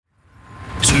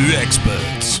Two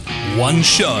experts, one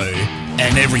show,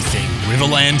 and everything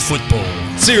Riverland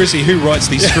football. Seriously, who writes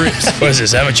these scripts? What is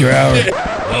this, amateur hour?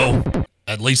 Well,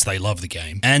 at least they love the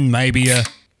game. And maybe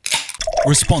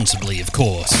responsibly, of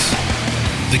course.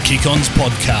 The Kick-Ons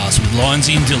podcast with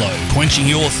Lyonsy and Dillo, quenching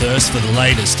your thirst for the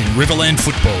latest in Riverland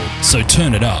football. So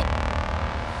turn it up.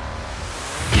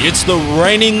 It's the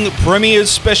reigning Premiers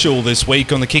special this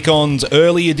week on the Kick-Ons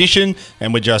early edition,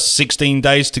 and with just 16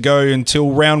 days to go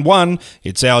until round one,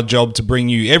 it's our job to bring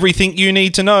you everything you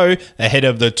need to know ahead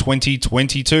of the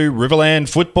 2022 Riverland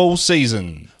football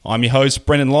season. I'm your host,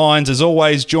 Brendan Lyons. As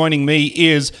always, joining me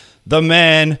is the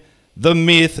man, the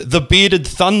myth, the bearded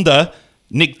thunder,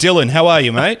 Nick Dillon. How are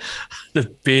you, mate? The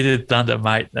bearded thunder,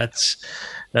 mate.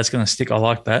 That's going to stick. I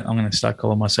like that. I'm going to start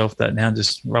calling myself that now and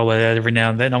just roll it out every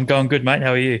now and then. I'm going good, mate.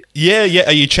 How are you? Yeah.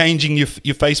 Are you changing your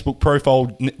Facebook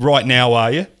profile right now,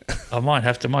 are you? I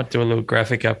might do a little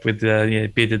graphic up with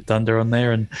bearded thunder on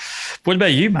there. And what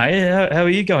about you, mate? How are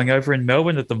you going over in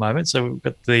Melbourne at the moment? So we've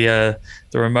got the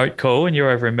remote call and you're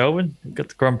over in Melbourne. We've got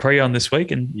the Grand Prix on this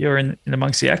week and you're in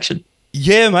amongst the action.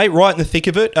 Yeah, mate, right in the thick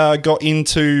of it. Got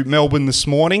into Melbourne this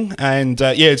morning and,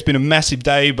 it's been a massive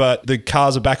day, but the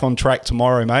cars are back on track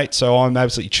tomorrow, mate. So I'm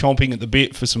absolutely chomping at the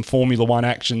bit for some Formula One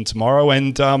action tomorrow.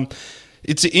 And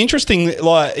it's interesting,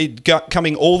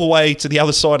 coming all the way to the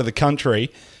other side of the country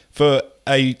for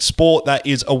a sport that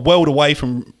is a world away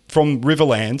from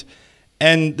Riverland.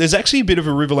 And there's actually a bit of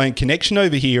a Riverland connection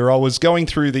over here. I was going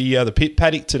through the pit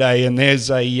paddock today and there's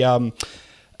a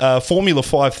Formula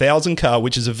 5000 car,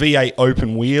 which is a V8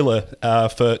 open wheeler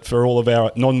for all of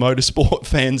our non-motorsport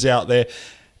fans out there.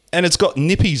 And it's got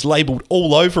Nippies labelled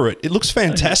all over it. It looks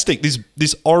fantastic,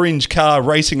 this orange car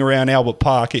racing around Albert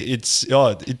Park. It's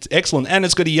excellent. And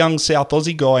it's got a young South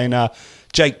Aussie guy in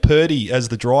Jake Purdy as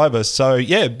the driver. So,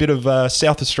 yeah, a bit of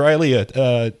South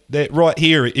Australia right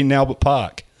here in Albert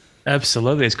Park.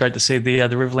 Absolutely. It's great to see the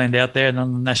Riverland out there and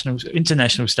on the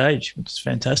international stage, which is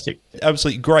fantastic.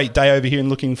 Absolutely great day over here and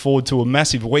looking forward to a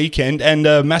massive weekend and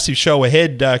a massive show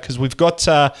ahead because we've got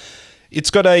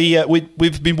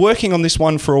we've been working on this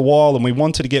one for a while and we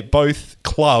wanted to get both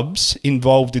clubs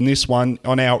involved in this one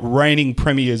on our reigning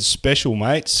Premiers special,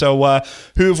 mate. So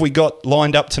who have we got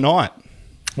lined up tonight?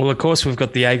 Well, of course, we've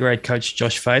got the A-grade coach,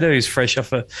 Josh Fader, who's fresh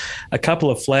off a couple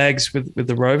of flags with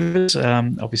the Rovers.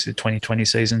 Obviously, the 2020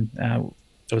 season, there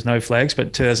was no flags,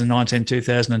 but 2019,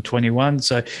 2021.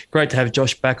 So great to have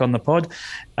Josh back on the pod.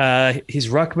 His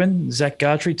ruckman, Zach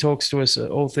Gartrey, talks to us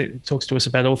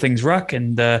about all things ruck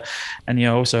and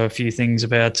also a few things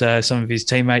about some of his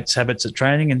teammates' habits at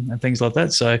training and things like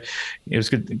that. So it was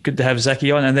good to have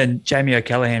Zachy on. And then Jamie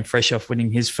O'Callaghan, fresh off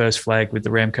winning his first flag with the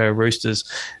Ramco Roosters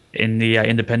in the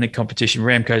independent competition.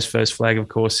 Ramco's first flag, of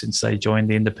course, since they joined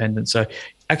the independent. So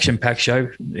action-packed show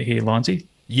here, Lyonsy.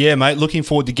 Yeah, mate, looking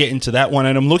forward to getting to that one.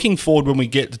 And I'm looking forward when we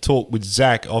get to talk with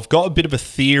Zach. I've got a bit of a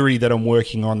theory that I'm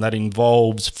working on that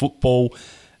involves football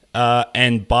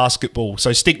and basketball.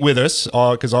 So stick with us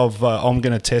because I'm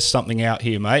going to test something out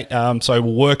here, mate. So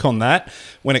we'll work on that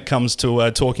when it comes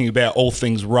to talking about all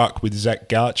things ruck with Zach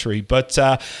Gartrey. But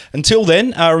until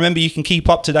then, remember you can keep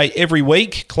up to date every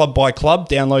week, club by club,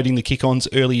 downloading the Kick-Ons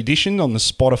early edition on the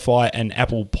Spotify and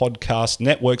Apple podcast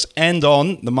networks and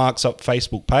on the Marks Up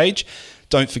Facebook page.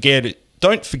 Don't forget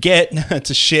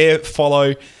to share,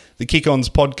 follow the Kick-Ons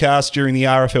podcast during the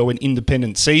RFL and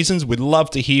independent seasons. We'd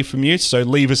love to hear from you, so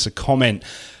leave us a comment.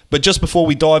 But just before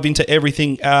we dive into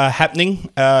everything happening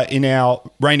in our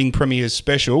reigning Premiers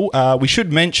special, we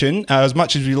should mention, as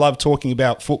much as we love talking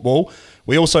about football,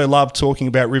 we also love talking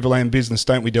about Riverland business,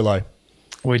 don't we, Dillo?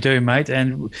 We do, mate,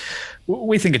 and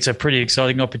we think it's a pretty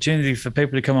exciting opportunity for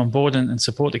people to come on board and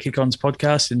support the Kick-Ons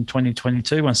podcast in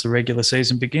 2022 once the regular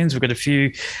season begins. We've got a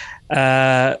few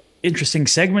interesting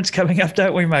segments coming up,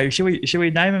 don't we, mate? Should we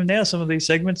name them now, some of these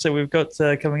segments that we've got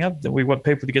coming up that we want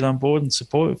people to get on board and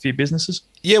support a few businesses?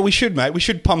 Yeah, we should, mate. We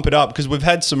should pump it up because we've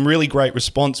had some really great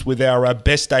response with our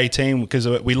best day team because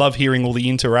we love hearing all the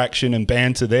interaction and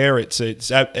banter there.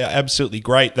 It's absolutely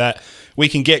great that we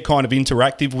can get kind of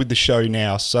interactive with the show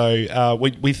now. So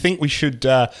we think we should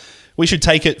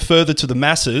take it further to the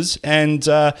masses. And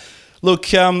look,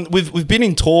 we've been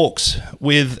in talks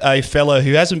with a fella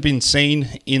who hasn't been seen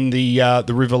in the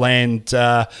Riverland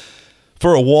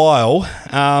for a while.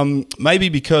 Maybe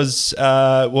because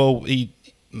he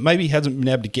maybe hasn't been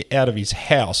able to get out of his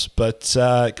house, but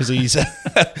because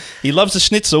he loves a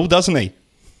schnitzel, doesn't he?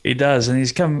 He does, and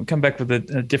he's come back with a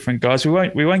different guys. We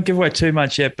won't give away too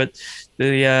much yet, but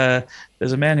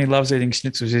there's a man who loves eating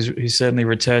schnitzels who's certainly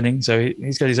returning. So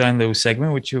he's got his own little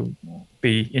segment, which will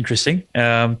be interesting.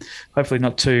 Hopefully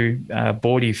not too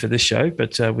bawdy for this show,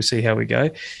 but we'll see how we go.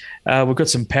 We've got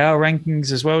some power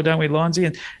rankings as well, don't we,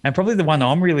 Lindsay? And probably the one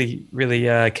I'm really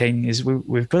keen is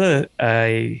we've got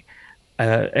a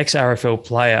ex-RFL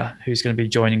player who's going to be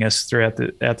joining us throughout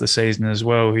the season as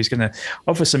well, who's going to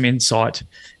offer some insight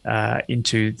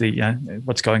into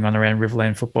what's going on around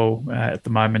Riverland football at the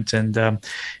moment. And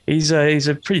he's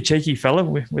a pretty cheeky fella.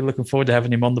 We're looking forward to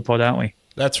having him on the pod, aren't we?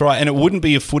 That's right. And it wouldn't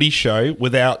be a footy show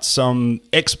without some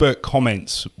expert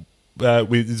comments,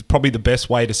 is probably the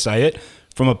best way to say it,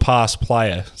 from a past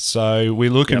player. So we're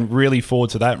looking really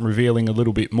forward to that and revealing a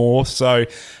little bit more. So,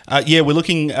 we're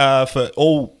looking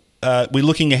we're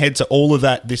looking ahead to all of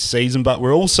that this season, but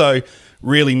we're also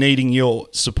really needing your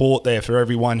support there for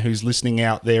everyone who's listening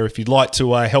out there. If you'd like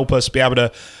to help us be able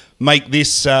to make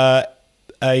this a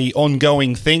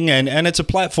ongoing thing, and it's a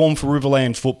platform for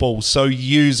Riverland football, so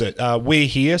use it. We're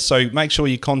here, so make sure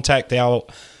you contact our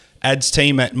ads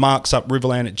team at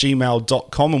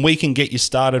marksupriverland@gmail.com, and we can get you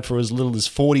started for as little as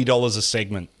 $40 a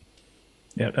segment.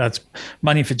 Yeah, that's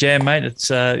money for jam, mate.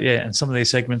 It's and some of these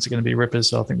segments are going to be rippers,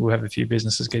 so I think we'll have a few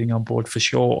businesses getting on board for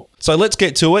sure. So let's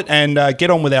get to it and get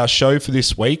on with our show for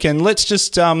this week, and let's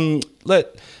just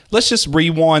let's just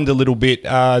rewind a little bit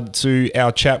to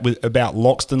our chat about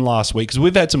Loxton last week, because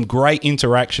we've had some great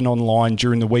interaction online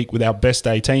during the week with our best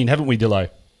 18, haven't we, Dillo?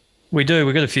 We do.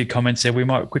 We've got a few comments there. We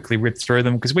might quickly rip through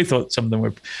them because we thought some of them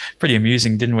were pretty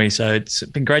amusing, didn't we? So it's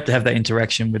been great to have that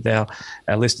interaction with our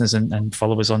listeners and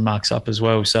followers on Marks Up as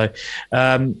well. So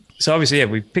obviously,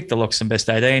 we picked the Loxton Best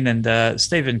 18, and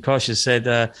Stephen Kosh has said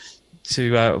to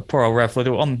poor old Raph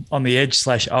Little on the edge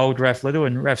 / old Raph Little,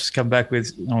 and Raph's come back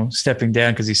with stepping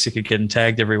down because he's sick of getting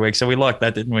tagged every week. So we liked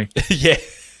that, didn't we? Yeah.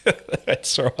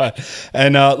 That's right.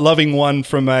 And loving one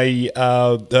from a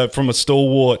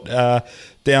stalwart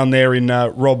down there in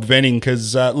Rob Venning,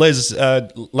 because Les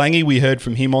Lange, we heard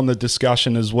from him on the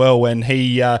discussion as well, and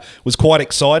he was quite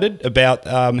excited about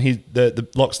the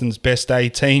Loxton's Best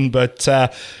 18, but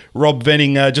Rob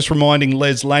Venning just reminding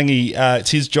Les Lange it's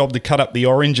his job to cut up the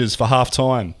oranges for half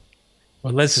time.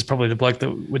 Well, Les is probably the bloke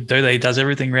that would do that. He does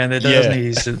everything around there, doesn't he?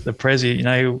 He's the prezi.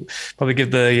 He'll probably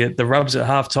give the rubs at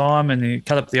half time and he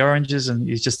cut up the oranges, and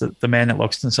he's just the man at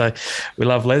Loxton. So we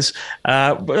love Les.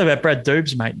 What about Brad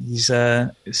Doobs, mate? He's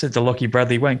said to Lockie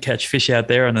Bradley, he won't catch fish out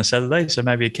there on a Saturday, so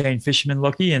maybe a keen fisherman,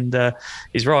 Lockie. And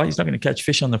he's right. He's not going to catch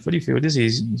fish on the footy field, is he?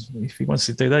 If he wants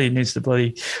to do that, he needs to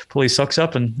bloody pull his socks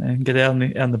up and get out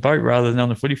on the boat rather than on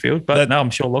the footy field. But no, I'm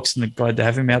sure Loxton are glad to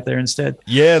have him out there instead.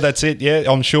 Yeah, that's it. Yeah,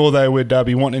 I'm sure they would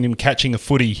be wanting him catching a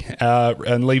footy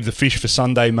and leave the fish for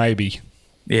Sunday maybe.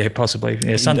 Yeah, possibly.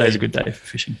 Yeah, Sunday's a good day for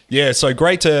fishing. Yeah, so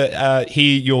great to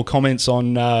hear your comments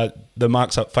on the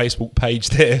Marks Up Facebook page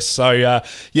there. So,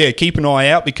 keep an eye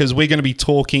out, because we're going to be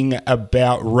talking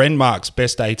about Renmark's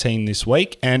Best 18 this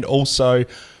week and also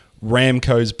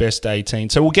Ramco's Best 18.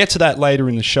 So we'll get to that later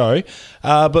in the show.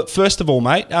 But first of all,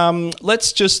 mate,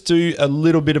 let's just do a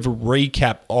little bit of a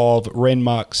recap of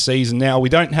Renmark's season. Now, we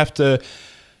don't have to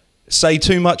say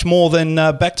too much more than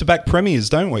back-to-back premiers,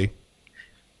 don't we?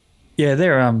 Yeah,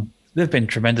 they've been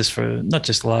tremendous for not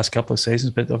just the last couple of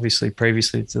seasons, but obviously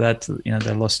previously to that,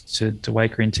 they lost to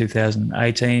Waker in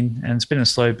 2018, and it's been a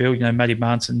slow build. Matty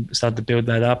Martin started to build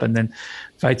that up, and then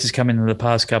Fates has come in the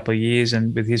past couple of years,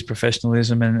 and with his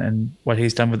professionalism and what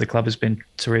he's done with the club has been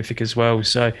terrific as well.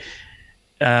 So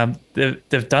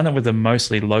they've done it with a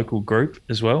mostly local group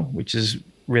as well, which is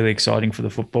really exciting for the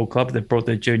football club. They've brought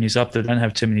their juniors up. They don't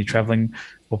have too many travelling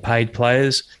or paid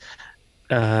players.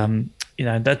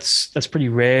 That's pretty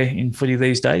rare in footy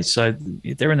these days. So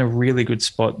they're in a really good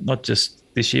spot, not just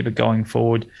this year, but going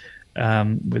forward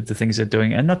with the things they're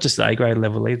doing, and not just the A grade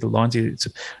level either. Lines, it's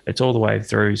all the way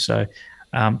through. So,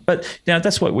 but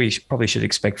that's what we probably should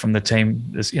expect from the team.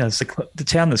 It's the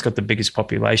town that's got the biggest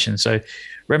population. So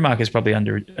Renmark has probably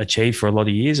underachieved for a lot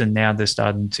of years, and now they're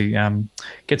starting to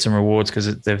get some rewards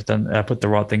because they've put the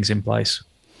right things in place.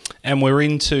 And we're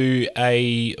into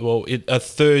a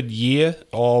third year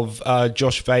of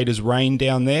Josh Vader's reign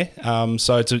down there.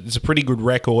 So it's a pretty good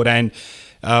record, and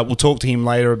we'll talk to him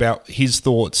later about his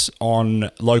thoughts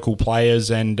on local players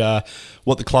and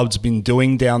what the club's been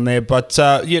doing down there. But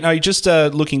just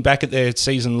looking back at their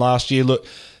season last year, look,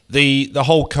 the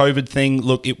whole COVID thing,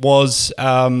 look, it was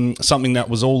something that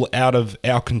was all out of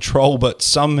our control, but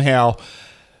somehow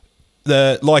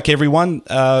like everyone.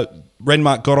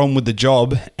 Renmark got on with the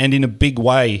job, and in a big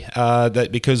way,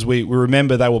 because we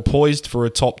remember they were poised for a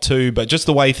top 2, but just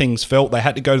the way things felt, they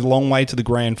had to go the long way to the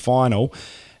grand final.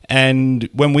 And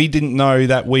when we didn't know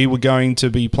that we were going to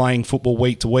be playing football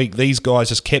week to week, these guys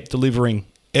just kept delivering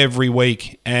every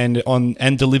week and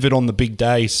delivered on the big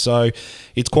day. So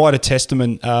it's quite a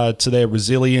testament to their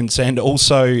resilience and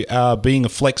also being a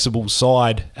flexible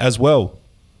side as well.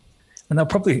 And they're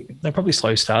probably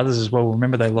slow starters as well.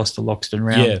 Remember, they lost to Loxton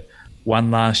round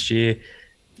 1 last year.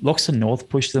 Loxton North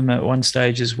pushed them at one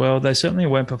stage as well. They certainly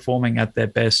weren't performing at their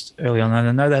best early on. And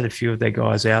I know they had a few of their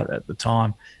guys out at the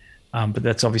time, but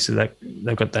that's obviously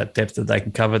they've got that depth that they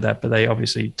can cover that. But they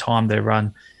obviously timed their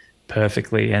run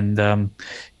perfectly and,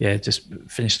 just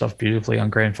finished off beautifully on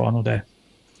grand final day.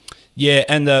 Yeah,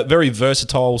 and a very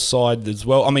versatile side as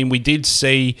well. I mean, we did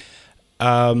see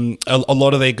a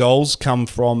lot of their goals come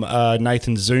from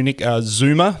Nathan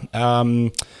Zuma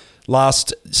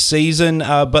last season,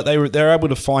 but they were able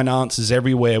to find answers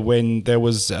everywhere when there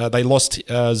was they lost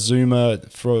Zuma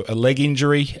for a leg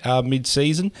injury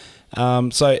mid-season.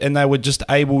 And they were just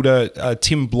able to.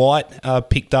 Tim Blight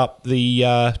picked up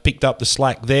the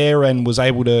slack there and was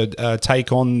able to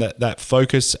take on that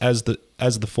focus as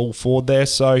the full forward there.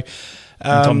 So.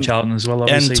 And Tom Charlton as well,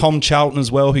 obviously. And Tom Charlton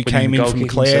as well, who came in from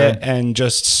Clare and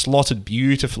just slotted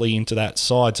beautifully into that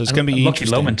side. So it's going to be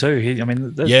interesting. Lockie Lowman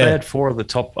too. They had 4 of the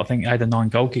top, I think, 8 or 9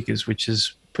 goal kickers, which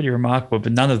is pretty remarkable.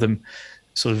 But none of them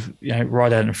sort of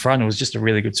right out in front. It was just a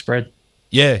really good spread.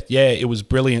 Yeah, it was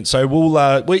brilliant. So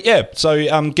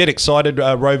get excited,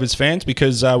 Rovers fans,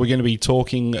 because we're going to be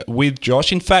talking with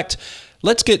Josh. In fact,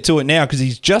 let's get to it now because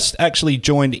he's just actually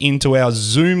joined into our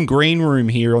Zoom green room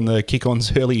here on the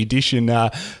Kick-On's early edition.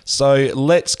 So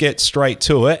let's get straight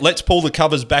to it. Let's pull the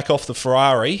covers back off the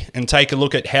Ferrari and take a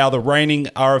look at how the reigning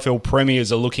RFL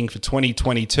premiers are looking for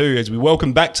 2022 as we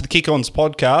welcome back to the Kick-On's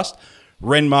podcast,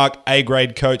 Renmark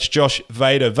A-grade coach Josh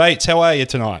Vader. Vates, how are you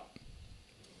tonight?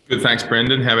 Good, thanks,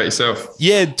 Brendan. How about yourself?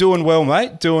 Yeah, doing well,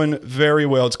 mate. Doing very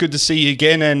well. It's good to see you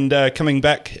again and coming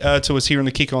back to us here on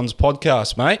the Kick-On's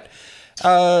podcast, mate.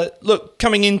 Look,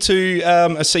 coming into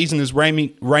a season as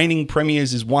reigning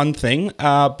premiers is one thing,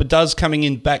 but does coming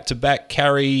in back-to-back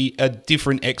carry a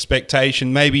different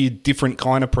expectation, maybe a different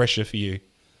kind of pressure for you?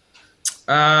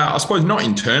 I suppose not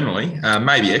internally,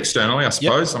 maybe externally, I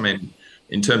suppose. Yep. I mean,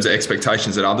 in terms of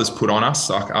expectations that others put on us,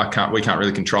 we can't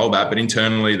really control that, but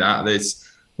internally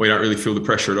we don't really feel the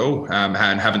pressure at all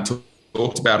and haven't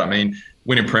talked about it. I mean,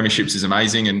 winning premierships is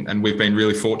amazing and we've been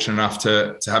really fortunate enough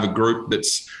to have a group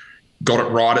that's got it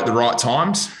right at the right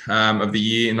times of the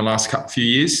year in the last few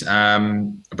years.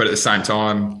 But at the same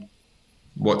time,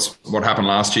 what happened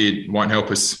last year won't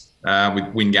help us with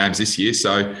win games this year.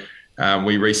 So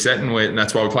we reset and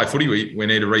that's why we play footy. We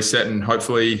need to reset and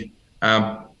hopefully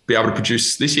be able to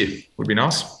produce this year. Would be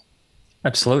nice.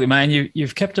 Absolutely, man.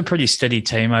 You've kept a pretty steady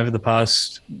team over the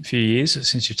past few years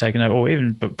since you've taken over, or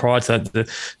even but prior to that,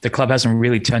 the club hasn't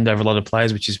really turned over a lot of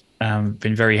players, which has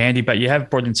been very handy. But you have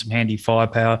brought in some handy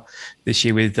firepower this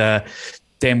year with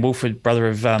Dan Wolford, brother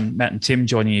of Matt and Tim,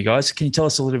 joining you guys. Can you tell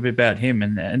us a little bit about him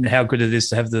and how good it is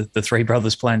to have the 3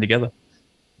 brothers playing together?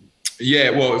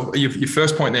 Yeah, well, your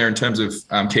first point there in terms of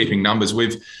keeping numbers,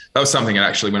 that was something that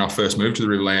actually when I first moved to the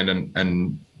Riverland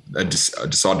and I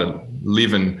decided to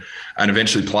live and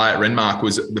eventually play at Renmark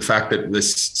was the fact that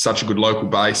there's such a good local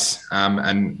base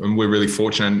and we're really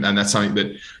fortunate and that's something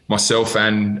that myself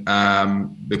and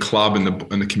the club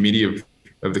and the committee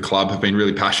of the club have been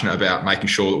really passionate about, making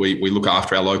sure that we look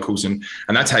after our locals and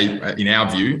that's how, in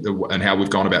our view, and how we've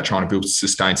gone about trying to build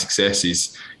sustained success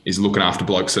is looking after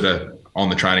blokes that are on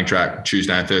the training track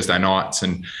Tuesday and Thursday nights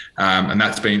and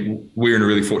we're in a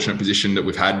really fortunate position that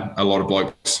we've had a lot of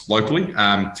blokes locally.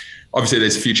 Obviously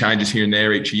there's a few changes here and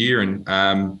there each year and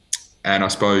I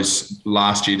suppose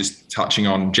last year, just touching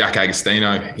on Jack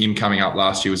Agostino, him coming up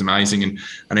last year was amazing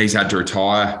and he's had to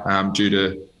retire due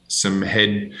to some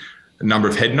a number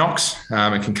of head knocks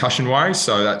and concussion worries.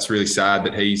 So that's really sad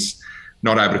that he's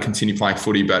not able to continue playing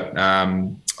footy, but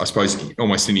I suppose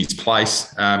almost in his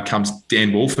place comes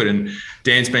Dan Wolford, and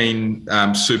Dan's been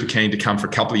super keen to come for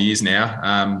a couple of years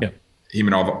now. Him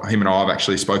and I have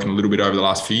actually spoken a little bit over the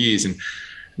last few years, and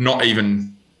not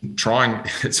even trying.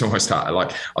 It's almost hard.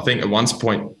 Like I think at one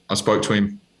point I spoke to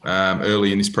him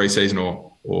early in this preseason,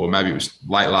 or maybe it was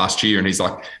late last year, and he's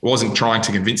like, I wasn't trying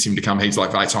to convince him to come. He's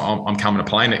like, "Mate, I'm coming to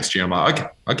play next year." I'm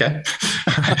like, okay,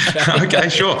 okay,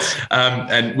 sure.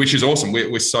 And which is awesome.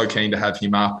 We're so keen to have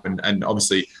him up, and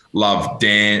obviously love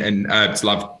Dan and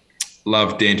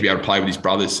love Dan to be able to play with his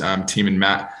brothers, Tim and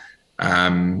Matt.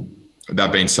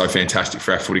 They've been so fantastic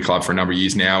for our footy club for a number of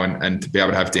years now, and to be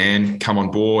able to have Dan come on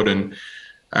board and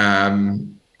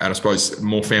And I suppose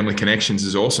more family connections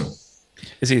is awesome.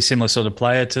 Is he a similar sort of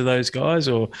player to those guys,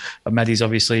 or Matty's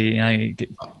obviously,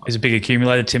 he's a big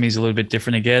accumulator. Timmy's a little bit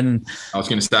different again. I was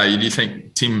going to say, do you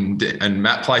think Tim and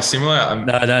Matt play similar? No.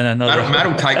 Matt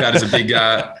will take that as a big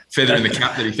feather in the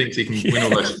cap that he thinks he can win all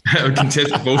those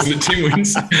contested balls that Tim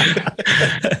wins.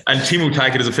 And Tim will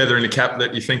take it as a feather in the cap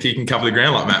that you think he can cover the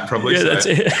ground like Matt, probably. Yeah, that's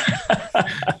it.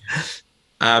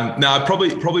 No,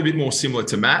 probably a bit more similar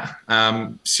to Matt.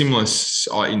 Similar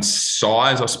in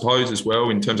size, I suppose, as well,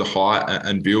 in terms of height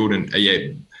and build. And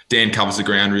Dan covers the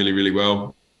ground really, really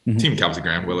well. Mm-hmm. Tim covers the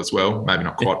ground well as well. Maybe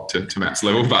not quite to Matt's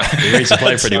level, but he reads the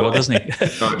play pretty well, doesn't he?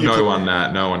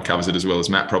 no one covers it as well as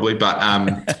Matt probably. But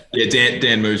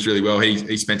Dan moves really well.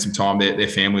 He spent some time there. Their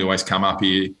family always come up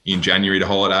here in January to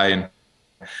holiday, and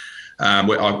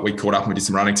we caught up and we did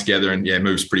some running together, and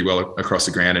moves pretty well across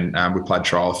the ground. And we played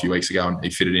trial a few weeks ago, and he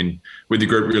fitted in with the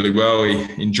group really well. He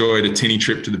enjoyed a tinny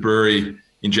trip to the brewery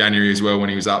in January as well when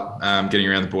he was up getting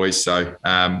around the boys. So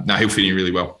he'll fit in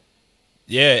really well.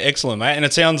 Yeah, excellent, mate. And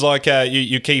it sounds like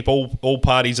you keep all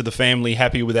parties of the family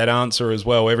happy with that answer as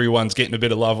well. Everyone's getting a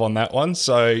bit of love on that one.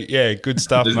 So yeah, good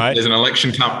stuff, mate. There's an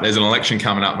election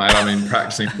coming up, mate. I've been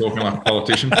practicing talking like a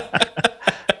politician.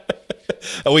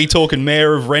 Are we talking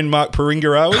Mayor of Renmark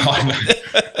Paringa, are we?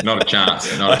 Oh, no, not a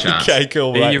chance. Okay,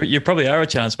 cool, mate. You probably are a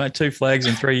chance, mate. 2 flags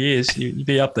in 3 years. You'd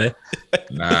be up there.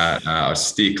 Nah, I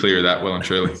steer clear of that well and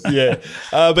truly. Yeah.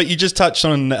 But you just touched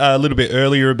on a little bit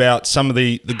earlier about some of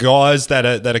the guys that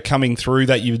are coming through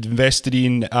that you've invested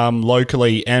in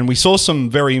locally. And we saw some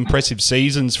very impressive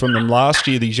seasons from them last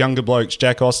year, these younger blokes,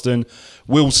 Jack Austin,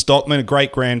 Will Stockman, a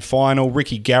great grand final,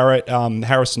 Ricky Garrett,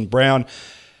 Harrison Brown.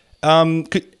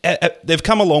 They've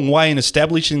come a long way in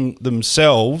establishing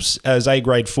themselves as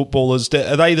A-grade footballers.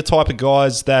 Are they the type of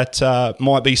guys that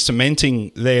might be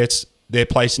cementing their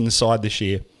place in the side this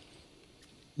year?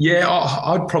 Yeah,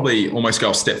 I'd probably almost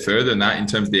go a step further than that in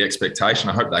terms of the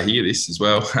expectation. I hope they hear this as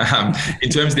well.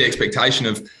 In terms of the expectation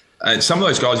of some of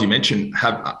those guys you mentioned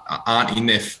aren't in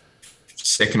their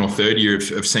second or third year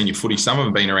of senior footy. Some of them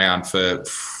have been around for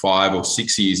 5 or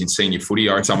 6 years in senior footy.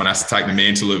 Or someone has to take the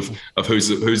mantle of who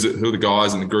are the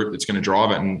guys in the group that's going to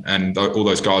drive it, and all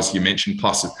those guys you mentioned,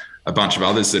 plus a bunch of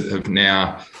others that have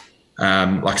now,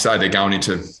 like I say, they're going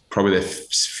into probably their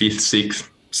 5th, 6th,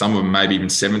 some of them maybe even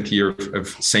 7th year of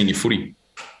senior footy.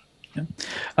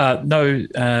 No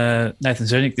Nathan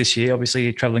Zernick this year,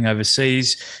 obviously travelling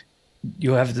overseas.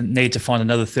 You'll have the need to find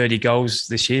another 30 goals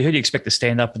this year. Who do you expect to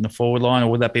stand up in the forward line,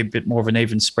 or would that be a bit more of an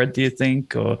even spread, do you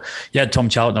think? Or you had Tom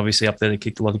Charlton obviously up there that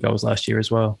kicked a lot of goals last year as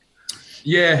well.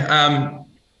 Yeah,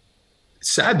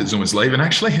 sad that Zuma's leaving,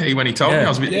 actually. When he told me, I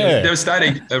was a bit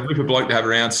devastating. A ripper bloke to have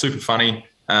around, super funny.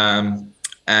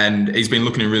 And he's been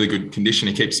looking in really good condition.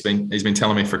 He's been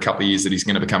telling me for a couple of years that he's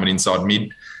going to become an inside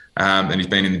mid, and he's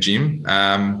been in the gym.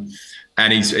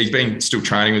 And he's been still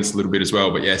training with us a little bit as well.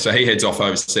 But, so he heads off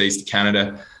overseas to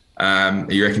Canada.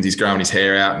 He reckons he's growing his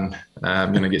hair out and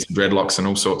going to get some dreadlocks and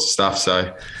all sorts of stuff,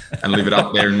 and live it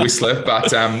up there in Whistler. But,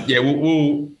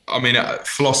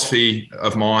 philosophy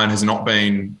of mine has not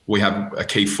been we have a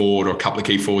key forward or a couple of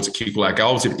key forwards that kick all our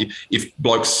goals. If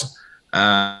blokes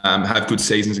have good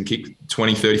seasons and kick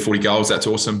 20, 30, 40 goals, that's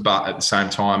awesome. But at the same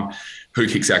time, who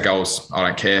kicks our goals? I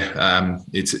don't care.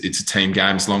 It's a team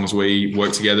game as long as we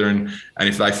work together. And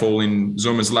if they fall in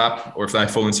Zuma's lap or if they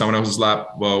fall in someone else's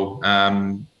lap, well,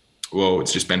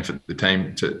 it's just benefit the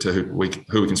team to who we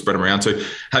can spread them around to.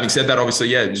 Having said that,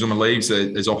 obviously, Zuma leaves.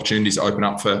 There's opportunities to open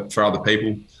up for other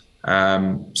people.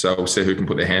 So we'll see who can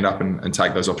put their hand up and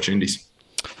take those opportunities.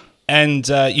 And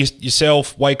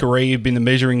yourself, Waikerie, have been the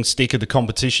measuring stick of the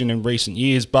competition in recent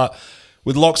years, but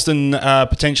with Loxton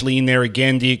potentially in there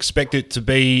again, do you expect it to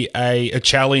be a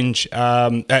challenge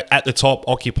at the top,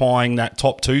 occupying that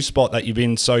top 2 spot that you've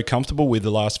been so comfortable with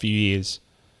the last few years?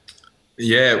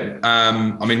 Yeah,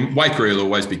 Waikerie will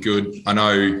always be good. I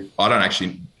know I don't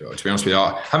actually, to be honest with you,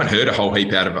 I haven't heard a whole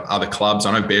heap out of other clubs.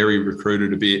 I know Berry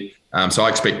recruited a bit, so I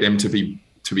expect them to be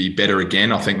better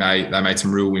again. I think they made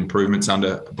some real improvements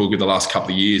under Booger the last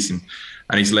couple of years, and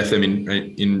he's left them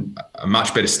in a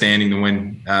much better standing than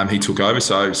when he took over.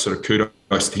 So sort of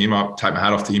kudos to him. I'll take my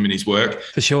hat off to him and his work.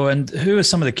 For sure. And who are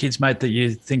some of the kids, mate, that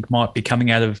you think might be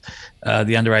coming out of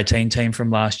the under-18 team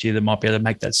from last year that might be able to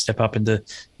make that step up into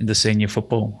senior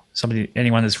football?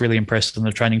 Anyone that's really impressed on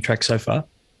the training track so far?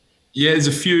 Yeah, there's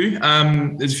a few.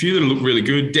 There's a few that look really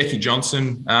good. Decky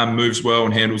Johnson moves well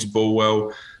and handles the ball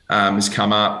well, has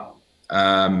come up.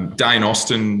 Dane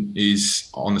Austin is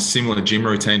on the similar gym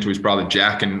routine to his brother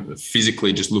Jack and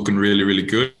physically just looking really, really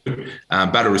good.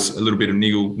 Battled a little bit of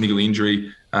niggle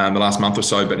injury the last month or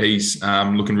so, but he's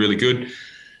looking really good.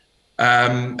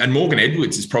 And Morgan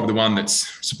Edwards is probably the one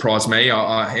that's surprised me.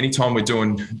 Anytime we're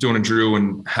doing a drill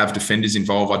and have defenders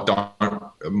involved,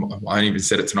 I even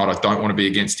said it tonight, I don't want to be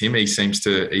against him. He's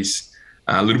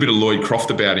a little bit of Lloyd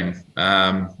Croft about him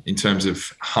in terms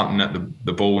of hunting at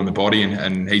the ball and the body,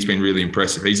 and he's been really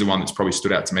impressive. He's the one that's probably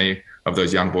stood out to me of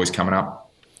those young boys coming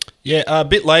up. Yeah, a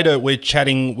bit later we're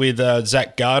chatting with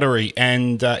Zach Gartery,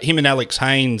 and him and Alex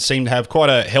Haynes seem to have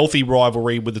quite a healthy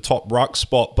rivalry with the top ruck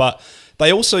spot, but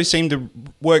they also seem to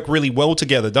work really well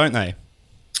together, don't they?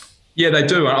 Yeah, they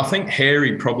do. And I think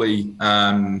Harry probably,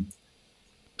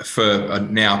 for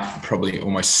now probably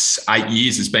almost 8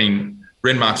 years, has been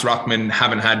Renmark's ruckman.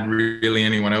 Haven't had really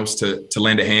anyone else to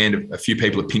lend a hand. A few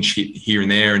people have pinch hit here and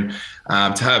there. And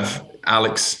to have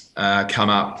Alex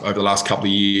come up over the last couple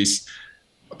of years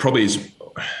probably has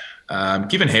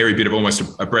given Harry a bit of almost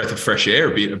a breath of fresh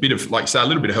air, a bit of, like say, a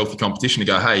little bit of healthy competition to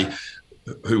go, hey,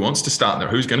 who wants to start there?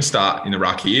 Who's going to start in the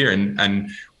ruck here?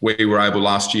 And we were able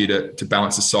last year to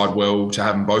balance the side well, to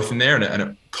have them both in there, and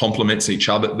it complements each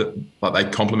other. Like they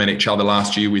complement each other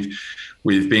last year with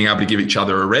being able to give each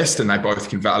other a rest, and they both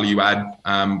can value add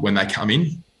when they come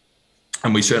in.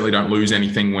 And we certainly don't lose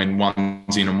anything when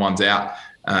one's in and one's out.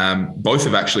 Both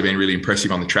have actually been really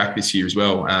impressive on the track this year as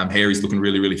well. Harry's looking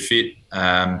really, really fit.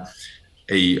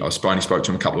 I spoke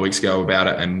to him a couple of weeks ago about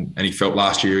it, and he felt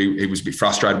last year he was a bit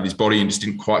frustrated with his body and just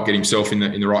didn't quite get himself in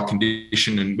the right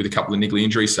condition, and with a couple of niggly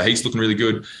injuries. So he's looking really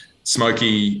good.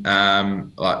 Smokey,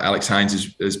 like Alex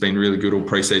Haynes has been really good all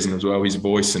pre-season as well. He's a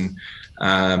voice, and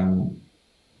I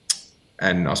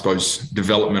suppose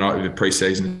development over the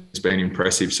pre-season has been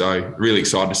impressive. So really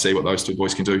excited to see what those two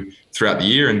boys can do throughout the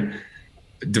year and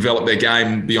develop their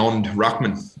game beyond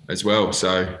ruckman as well.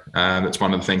 So that's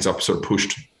one of the things I've sort of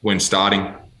pushed when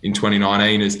starting in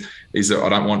 2019 is that I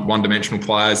don't want one-dimensional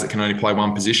players that can only play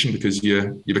one position, because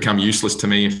you become useless to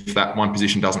me if that one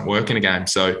position doesn't work in a game.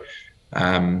 So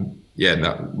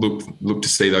look to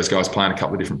see those guys playing a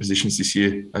couple of different positions this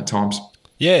year at times.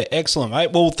 Yeah, excellent,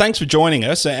 mate. Well, thanks for joining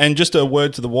us. And just a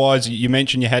word to the wise, you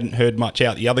mentioned you hadn't heard much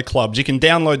out the other clubs. You can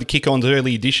download the Kick-On's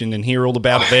early edition and hear all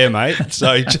about it there, mate.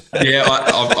 So yeah,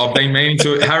 I've been meaning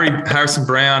to. Harrison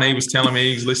Brown, he was telling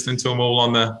me he's listening to them all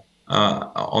on the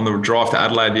drive to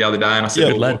Adelaide the other day, and I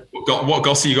said, what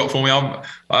gossip you got for me? I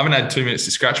haven't had 2 minutes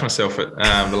to scratch myself at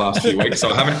the last few weeks,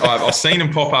 so I've seen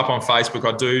them pop up on Facebook.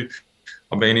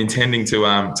 I've been intending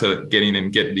to get in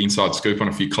and get the inside scoop on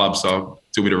a few clubs, so I'll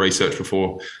do a bit of research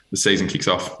before the season kicks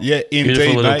off. Yeah, indeed,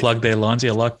 beautiful little mate. plug there, Lindsay.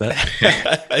 I like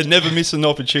that. I never miss an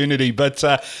opportunity. But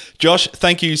Josh,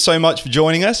 thank you so much for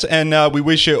joining us, and we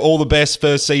wish you all the best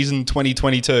for season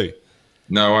 2022.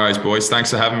 No worries, boys.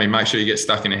 Thanks for having me. Make sure you get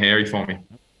stuck in a Harry for me.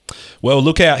 Well,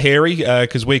 look out, Harry,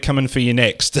 because we're coming for you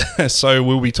next. So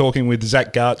we'll be talking with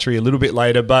Zach Gartery a little bit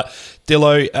later. But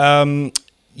Dillo,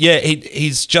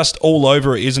 he's just all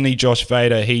over it, isn't he, Josh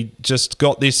Vader? He just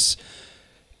got this...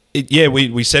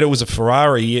 we said it was a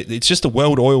Ferrari. It's just a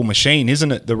world oil machine,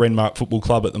 isn't it, the Renmark Football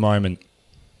Club at the moment?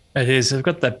 It is. They've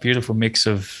got that beautiful mix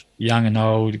of young and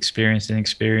old, experienced and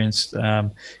inexperienced,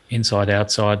 inside,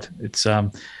 outside. It's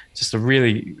just a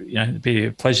really, it'd be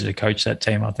a pleasure to coach that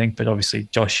team, I think. But obviously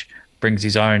Josh brings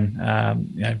his own,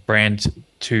 brand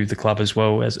to the club as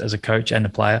well as a coach and a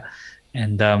player.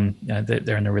 And,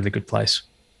 they're in a really good place.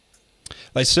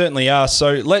 They certainly are.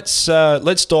 So let's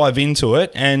dive into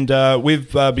it. And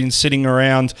we've been sitting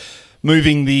around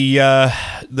moving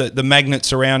the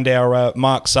magnets around our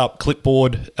Marks Up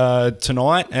clipboard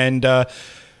tonight, and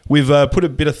we've put a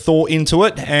bit of thought into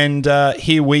it. And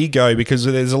here we go, because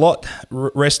there's a lot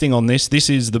resting on this. This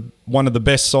is one of the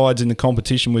best sides in the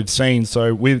competition we've seen.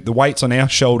 So the weight's on our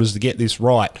shoulders to get this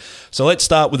right. So let's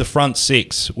start with the front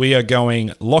six. We are going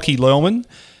Lachie Lellman,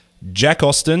 Jack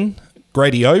Austin,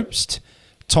 Grady Obst,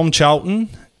 Tom Charlton,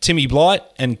 Timmy Blight,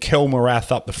 and Kel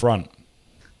Morath up the front.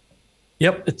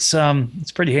 Yep,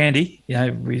 it's pretty handy.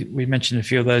 We mentioned a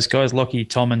few of those guys. Lachie,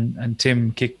 Tom, and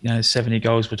Tim kicked 70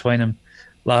 goals between them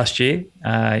last year.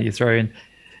 You throw in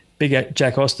big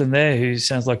Jack Austin there, who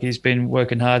sounds like he's been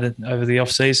working hard over the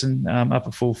off season, up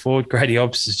at full forward. Grady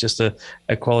Obst is just a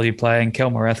quality player, and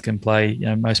Kel Morath can play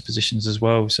most positions as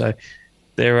well. So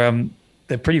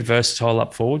they're pretty versatile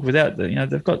up forward. Without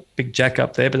they've got big Jack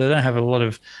up there, but they don't have a lot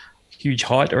of huge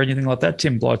height or anything like that.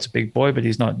 Tim Blight's a big boy, but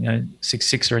he's not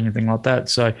 6'6" or anything like that.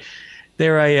 So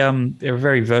they're a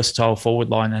very versatile forward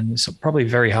line, and it's probably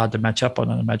very hard to match up on,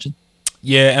 I imagine.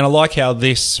 Yeah, and I like how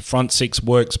this front six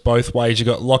works both ways. You've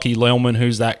got Lachie Lellman,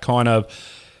 who's that kind of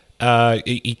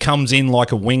he comes in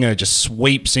like a winger, just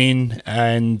sweeps in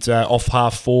and off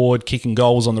half forward, kicking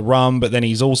goals on the run. But then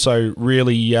he's also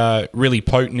really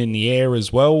potent in the air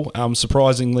as well.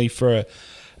 Surprisingly for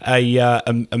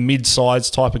a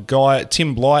mid-sized type of guy.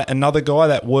 Tim Blight, another guy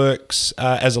that works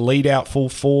as a lead-out full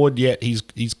forward, yet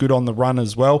he's good on the run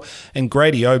as well. And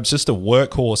Grady Obe's just a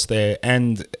workhorse there.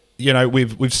 And, you know,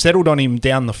 we've settled on him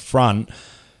down the front,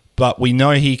 but we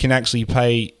know he can actually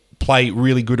play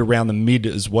really good around the mid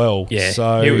as well. Yeah,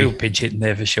 so he'll pinch hitting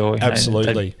there for sure.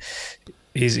 Absolutely.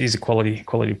 He's a quality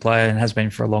player and has been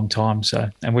for a long time. So,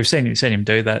 and we've seen him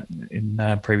do that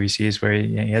in previous years where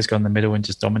he has gone in the middle and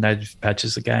just dominated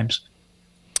patches of games.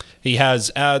 He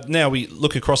has. Now we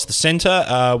look across the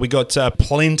centre. We got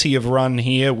plenty of run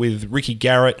here with Ricky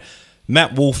Garrett,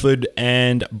 Matt Woolford,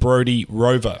 and Brodie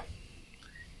Rover.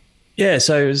 Yeah,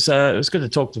 so it was good to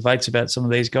talk to Vates about some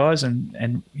of these guys,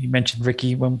 and he mentioned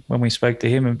Ricky when we spoke to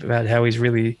him about how he's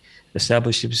really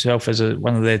established himself as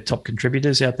one of their top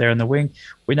contributors out there in the wing.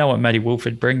 We know what Matty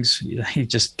Woolford brings. He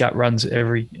just gut runs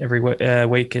every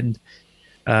week, and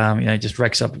just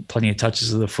racks up plenty of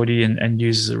touches of the footy and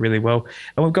uses it really well.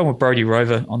 And we've gone with Brodie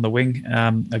Rover on the wing,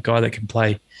 a guy that can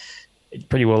play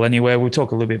pretty well anywhere. We'll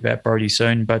talk a little bit about Brodie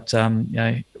soon, but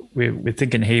we're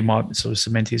thinking he might sort of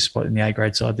cement his spot in the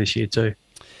A-grade side this year too.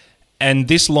 And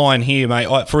this line here,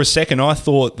 mate, for a second I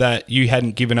thought that you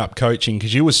hadn't given up coaching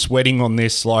because you were sweating on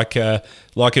this like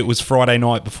it was Friday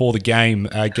night before the game,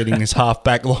 getting this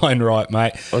half-back line right,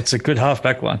 mate. Well, it's a good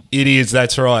half-back line. It is,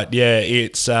 that's right. Yeah,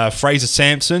 it's Fraser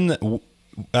Sampson,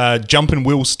 Jumpin'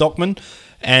 Will Stockman,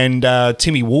 and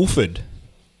Timmy Woolford.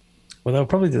 Well, they were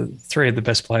probably the three of the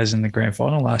best players in the grand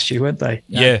final last year, weren't they?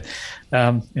 Yeah.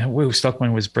 Will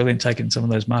Stockman was brilliant taking some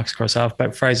of those marks across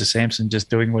halfback. Fraser Sampson just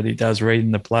doing what he does, reading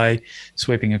the play,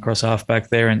 sweeping across halfback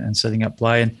there and setting up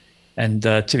play. And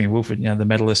Timmy Woolford, the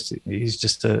medalist, he's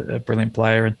just a brilliant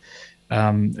player and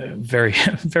very,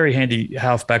 very handy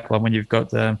halfback line when you've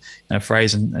got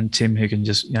Fraser and Tim who can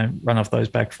just run off those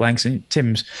back flanks. And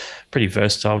Tim's pretty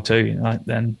versatile too.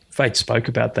 And Fate spoke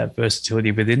about that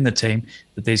versatility within the team,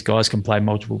 that these guys can play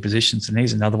multiple positions, and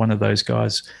he's another one of those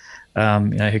guys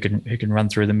who can run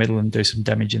through the middle and do some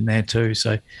damage in there too.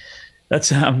 So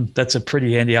that's a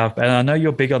pretty handy halfback. And I know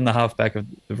you're big on the halfback of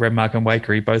Renmark and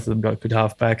Waikerie. Both of them got good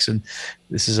halfbacks, and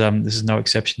this is no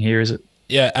exception here, is it?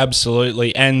 Yeah,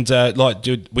 absolutely. And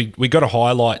we got to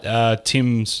highlight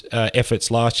Tim's efforts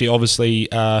last year. Obviously,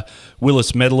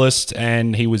 Willis medalist,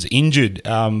 and he was injured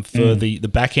for the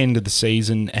back end of the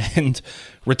season and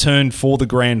returned for the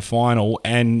grand final,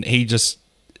 and he just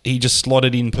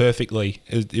slotted in perfectly.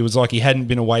 It was like he hadn't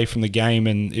been away from the game,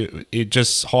 and it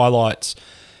just highlights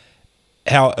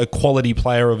how a quality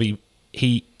player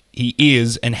he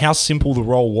is and how simple the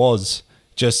role was.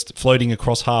 Just floating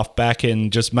across half back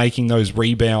and just making those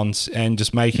rebounds and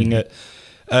just making it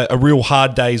a real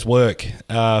hard day's work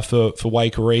for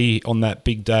Waikerie on that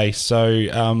big day. So,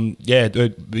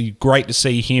 it'd be great to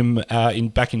see him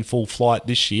back in full flight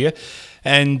this year.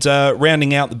 And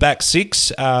rounding out the back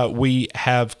six, we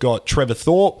have got Trevor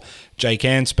Thorpe, Jake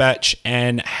Anspach,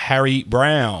 and Harry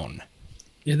Brown.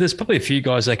 Yeah, there's probably a few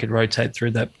guys that could rotate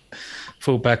through that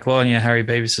full back line. Harry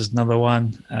Beavis is another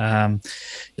one.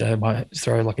 Might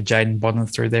throw like a Jaden Bodden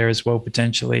through there as well,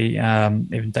 potentially.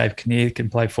 Even Dave Kinnear can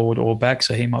play forward or back,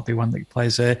 so he might be one that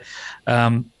plays there.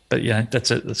 But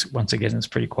that's once again, it's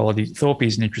pretty quality. Thorpe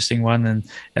is an interesting one,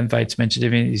 and Vates mentioned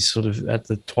him. He's sort of at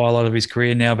the twilight of his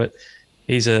career now, but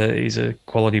he's a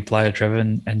quality player, Trevor.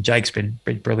 And Jake's been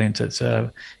brilliant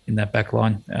in that back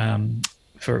line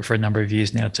for a number of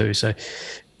years now too. So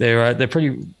they're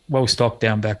pretty well stocked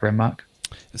down back, Renmark.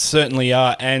 Certainly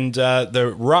are. And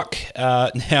the ruck,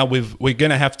 now we're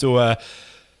going to have to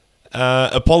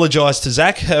apologise to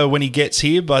Zach when he gets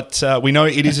here, but we know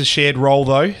it is a shared role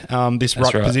though, this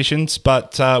ruck positions.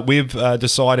 But we've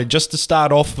decided just to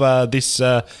start off this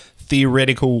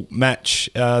theoretical match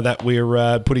that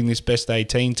we're putting this best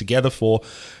 18 together for,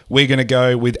 we're going to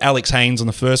go with Alex Haynes on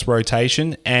the first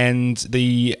rotation and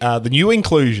the new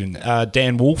inclusion,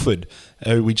 Dan Woolford,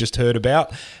 who we just heard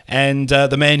about, and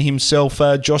the man himself,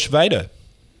 Josh Vader.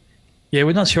 Yeah,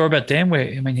 we're not sure about Dan.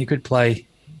 He could play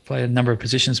a number of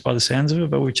positions by the sounds of it,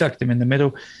 but we chucked him in the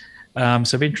middle. So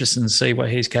it'll be interesting to see what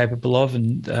he's capable of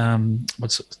and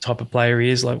what type of player he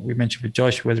is. Like we mentioned with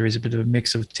Josh, whether he's a bit of a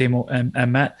mix of Tim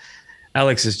and Matt.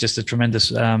 Alex is just a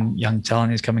tremendous young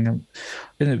talent. He's coming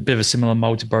in a bit of a similar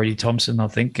mold to Brodie Thompson, I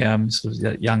think, sort of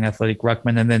that young athletic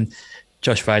ruckman. And then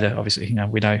Josh Vader, obviously,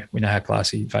 we know how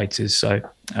classy Vates is. So,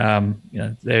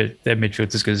 their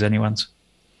midfield's as good as anyone's.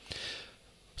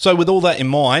 So with all that in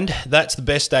mind, that's the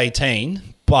best 18.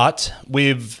 But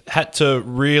we've had to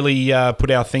really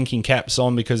put our thinking caps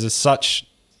on because there's such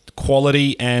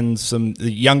quality and some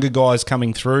the younger guys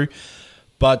coming through.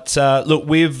 But look,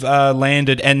 we've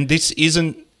landed, and this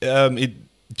isn't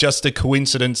just a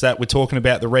coincidence that we're talking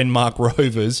about the Renmark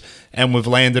Rovers and we've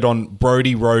landed on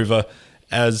Brodie Rover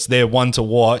as their one to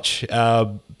watch.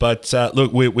 But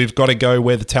look, we've got to go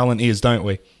where the talent is, don't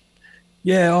we?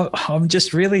 Yeah, I'm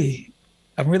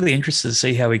really interested to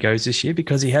see how he goes this year,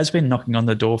 because he has been knocking on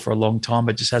the door for a long time,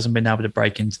 but just hasn't been able to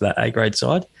break into that A grade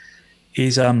side.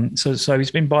 He's so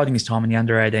he's been biding his time in the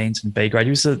under 18s and B grade. He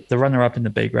was the runner up in the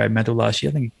B grade medal last year.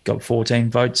 I think he got 14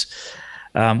 votes,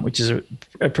 which is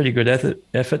a pretty good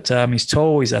effort. He's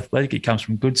tall, he's athletic, he comes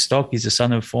from good stock. He's the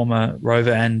son of former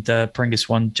Rover and Pringus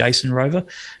one Jason Rover,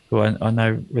 who I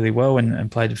know really well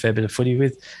and played a fair bit of footy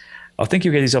with. I think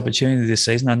he'll get his opportunity this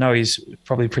season. I know he's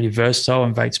probably pretty versatile,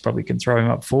 and Vates probably can throw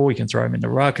him up forward. He can throw him in the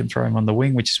ruck and throw him on the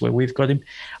wing, which is where we've got him.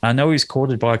 I know he's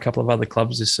courted by a couple of other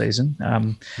clubs this season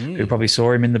who probably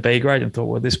saw him in the B grade and thought,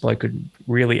 well, this bloke could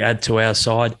really add to our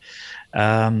side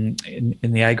in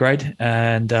the A grade.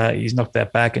 And he's knocked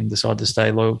that back and decided to stay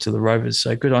loyal to the Rovers.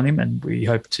 So good on him, and we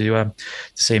hope to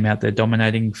see him out there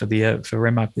dominating for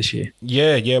Renmark this year.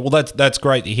 Yeah. Well, that's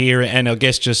great to hear, and I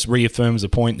guess just reaffirms the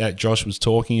point that Josh was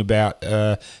talking about,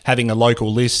 having a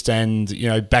local list and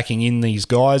backing in these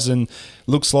guys. And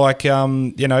looks like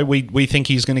we think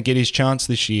he's going to get his chance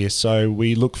this year, so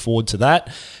we look forward to that.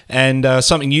 And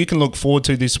something you can look forward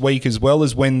to this week as well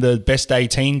is when the best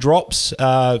 18 drops for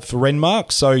Renmark.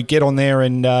 So get on there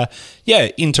and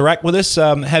interact with us,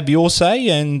 have your say,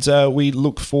 and we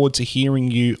look forward to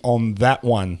hearing you on that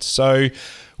one. So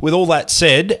with all that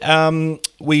said,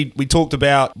 we talked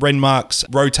about Renmark's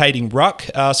rotating ruck.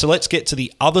 So let's get to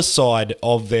the other side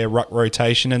of their ruck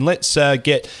rotation, and let's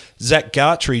get Zach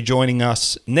Gartrey joining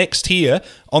us next here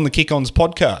on the Kick-Ons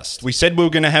podcast. We said we were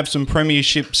going to have some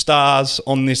premiership stars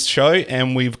on this show,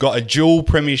 and we've got a dual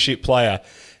premiership player,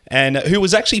 and who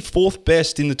was actually fourth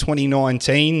best in the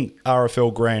 2019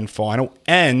 RFL Grand Final,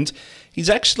 and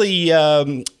he's actually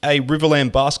a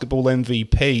Riverland basketball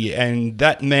MVP, and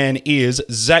that man is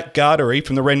Zach Gartrey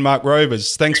from the Renmark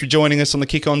Rovers. Thanks for joining us on the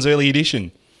Kick-Ons early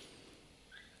edition.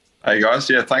 Hey guys,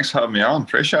 thanks for having me on.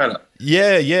 Appreciate it.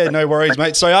 Yeah, no worries,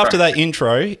 mate. So after that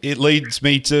intro, it leads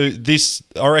me to this.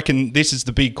 I reckon this is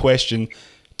the big question: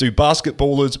 do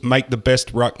basketballers make the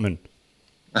best ruckman?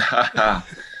 It's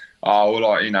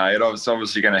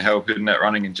obviously going to help, isn't it?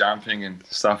 Running and jumping and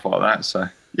stuff like that. So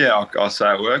I'll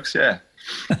say it works. Yeah.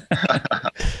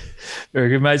 Very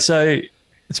good, mate. So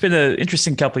it's been an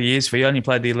interesting couple of years for you. You only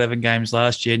played the 11 games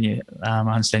last year, and you, I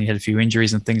understand you had a few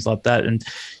injuries and things like that, and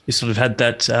you sort of had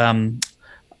that,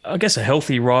 I guess, a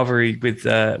healthy rivalry with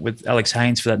Alex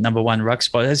Haynes for that number one ruck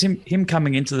spot. Has him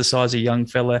coming into the side as a young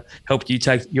fella helped you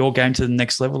take your game to the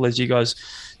next level, as you guys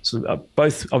sort of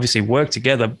both obviously work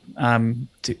together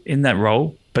in that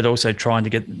role, but also trying to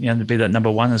get to be that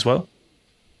number one as well?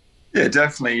 Yeah,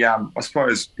 definitely. I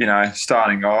suppose,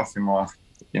 starting off in my,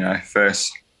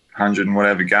 first 100 and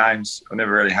whatever games, I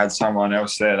never really had someone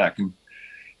else there that can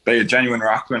be a genuine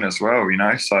ruckman as well,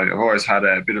 So I've always had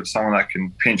a bit of someone that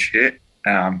can pinch hit,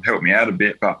 help me out a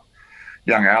bit. But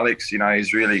young Alex,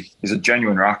 he's a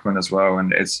genuine ruckman as well.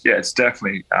 And it's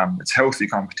definitely, it's healthy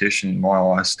competition in my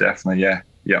eyes, definitely.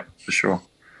 Yeah, for sure.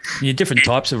 You're different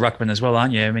types of ruckman as well,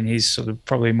 aren't you? I mean, he's sort of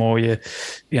probably more your,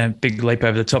 big leap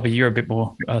over the top. You're a bit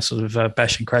more sort of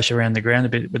bash and crash around the ground a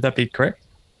bit. Would that be correct?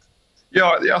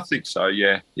 Yeah, I think so.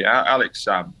 Yeah. Alex,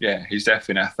 he's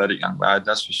definitely an athletic young lad.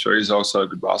 That's for sure. He's also a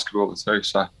good basketballer too.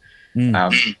 So, there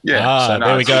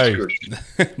we go.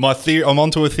 My theory. I'm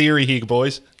onto a theory here,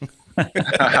 boys.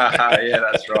 Yeah,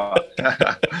 that's right.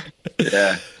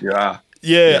 Yeah, you are.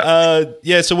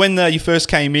 Yeah. So when you first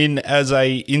came in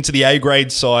into the A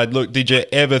grade side, look, did you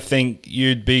ever think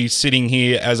you'd be sitting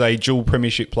here as a dual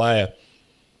premiership player?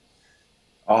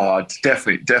 Oh,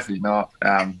 definitely not.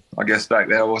 I guess back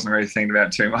there I wasn't really thinking about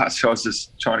it too much. I was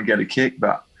just trying to get a kick,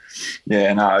 but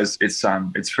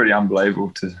it's pretty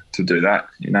unbelievable to do that.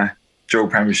 Dual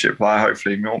premiership player,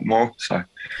 hopefully more. So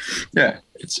yeah,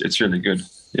 it's really good.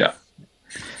 Yeah.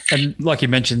 And like you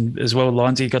mentioned as well,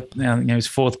 Lyons, he got his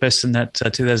fourth best in that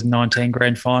 2019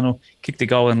 grand final, kicked the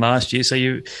goal in last year. So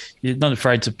you're not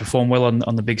afraid to perform well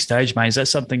on the big stage, mate. Is that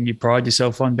something you pride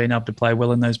yourself on, being able to play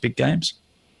well in those big games?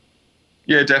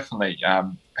 Yeah, definitely.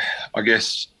 I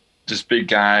guess just big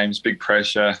games, big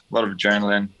pressure, a lot of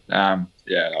adrenaline.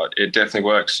 It definitely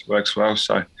works well.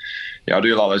 So I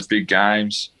do like those big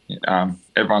games.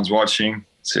 Everyone's watching.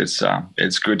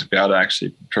 It's good to be able to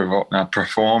actually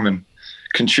perform and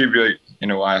contribute in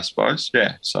a way, I suppose.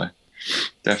 Yeah, so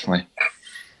definitely.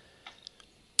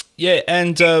 Yeah,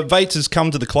 and Vates has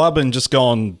come to the club and just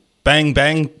gone bang,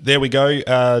 bang, there we go.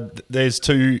 There's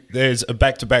a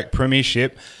back-to-back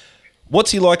premiership.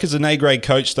 What's he like as an A-grade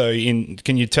coach, though?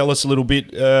 Can you tell us a little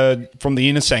bit from the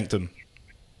inner sanctum?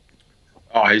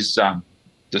 Oh, he's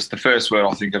just the first word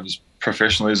I think of is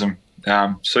professionalism.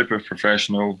 Super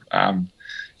professional.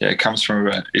 Comes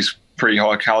from he's a pretty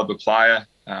high caliber player.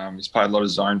 He's played a lot of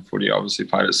zone footy. Obviously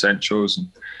played at Centrals,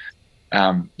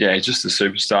 and he's just a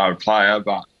superstar player.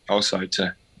 But also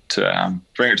to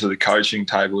bring it to the coaching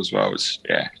table as well.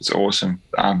 It's awesome.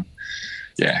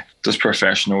 Just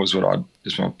professional is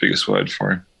my biggest word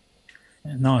for him.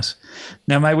 Yeah, nice.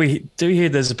 Now, mate, we do hear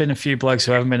there's been a few blokes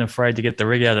who haven't been afraid to get the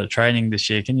rig out at training this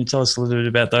year. Can you tell us a little bit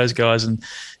about those guys? And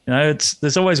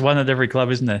there's always one at every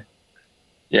club, isn't there?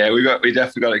 Yeah, we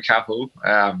definitely got a couple.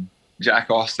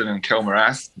 Jack Austin and Kel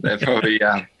Morath. They're probably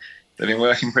they've been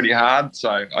working pretty hard.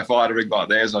 So if I had a rig like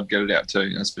theirs, I'd get it out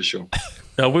too. That's for sure.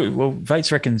 Well,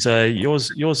 Vates reckons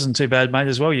yours isn't too bad, mate,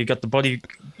 as well. You got the body,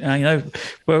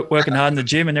 working hard in the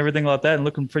gym and everything like that, and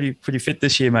looking pretty fit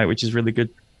this year, mate, which is really good.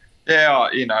 Yeah,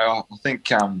 I think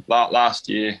last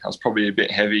year I was probably a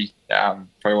bit heavy.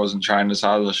 Probably wasn't training as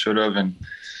hard as I should have, and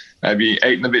maybe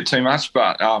eating a bit too much.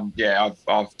 But I've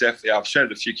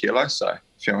shedded a few kilos, so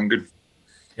feeling good.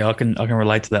 Yeah, I can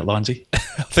relate to that, Lindsay.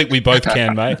 I think we both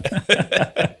can, mate.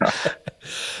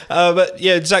 But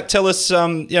yeah, Zach, tell us.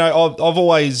 I've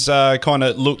always kind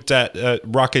of looked at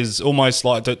ruckers almost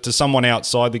like to someone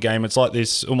outside the game. It's like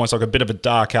this, almost like a bit of a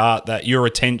dark art that your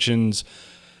attention's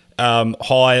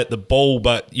high at the ball,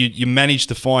 but you manage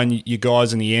to find your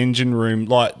guys in the engine room.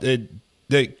 Like,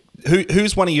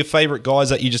 who's one of your favourite guys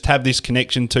that you just have this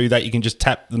connection to that you can just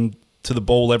tap them to the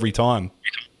ball every time?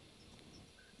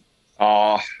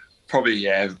 Probably,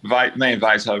 yeah. Me and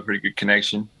Vates have a pretty good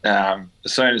connection. As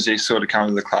soon as he sort of came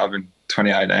to the club in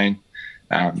 2018,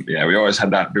 we always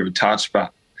had that bit of a touch.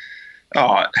 But,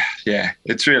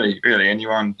 it's really, really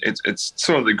anyone. It's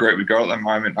sort of the group we got at the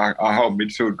moment. Our whole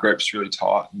midfield group's really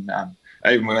tight. And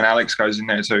even when Alex goes in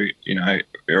there too,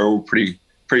 we're all pretty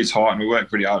tight and we work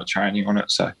pretty hard at training on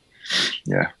it. So,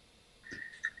 yeah.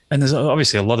 And there's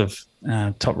obviously a lot of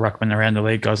top ruckmen around the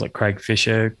league, guys like Craig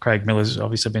Fisher. Craig Miller's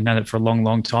obviously been at it for a long,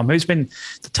 long time. Who's been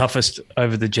the toughest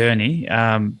over the journey?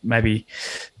 Maybe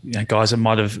guys that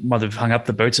might have hung up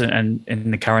the boots and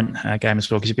in the current game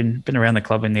as well, because you've been around the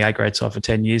club in the A-grade side for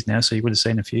 10 years now, so you would have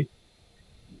seen a few.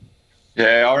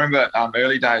 Yeah, I remember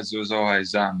early days. It was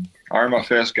always I remember my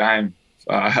first game.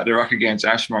 I had to ruck against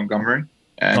Ash Montgomery,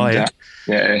 and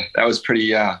that was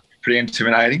pretty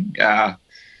intimidating.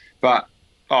 But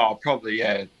probably,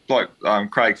 yeah. Like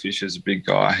Craig Fisher's a big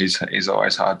guy. He's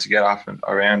always hard to get up and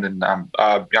around. And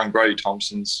young Brody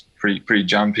Thompson's pretty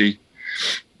jumpy.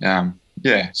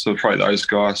 So probably those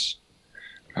guys,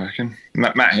 I reckon.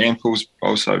 Matt Hample's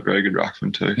also a very good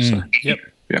ruckman too. So. Yep.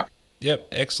 Yep,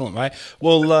 excellent, mate.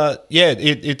 Well,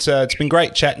 it's been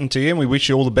great chatting to you, and we wish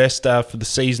you all the best for the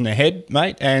season ahead,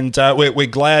 mate. And we're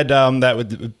glad that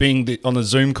with being on the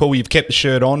Zoom call, you've kept the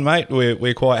shirt on, mate.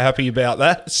 We're quite happy about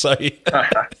that. So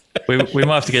we might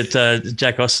have to get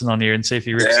Jack Austin on here and see if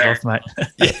he rips it off, mate.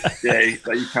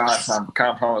 You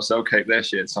can't promise they'll keep their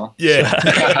shirts on. Yeah,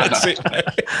 that's it, mate.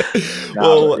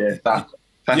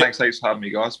 Thanks heaps for having me,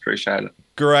 guys. Appreciate it.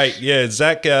 Great. Yeah,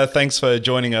 Zach, thanks for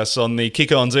joining us on the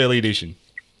Kick-On's Early Edition.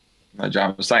 No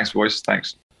dramas. Thanks, boys.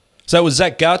 Thanks. So it was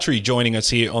Zach Gartrey joining us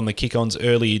here on the Kick-On's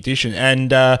Early Edition.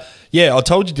 And, I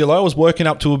told you, Dillo, I was working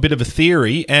up to a bit of a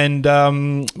theory, and,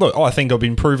 look, I think I've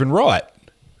been proven right.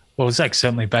 Well, Zach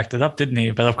certainly backed it up, didn't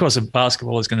he? But, of course, a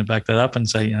basketball is going to back that up and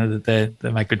say, that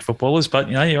they make good footballers. But,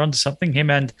 you're onto something. Him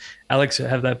and Alex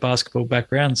have that basketball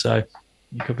background, so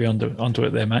you could be onto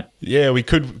it there, mate. Yeah, we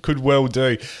could well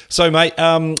do. So, mate,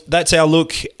 that's our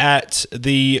look at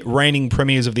the reigning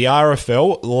premiers of the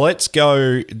RFL. Let's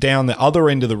go down the other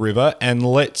end of the river and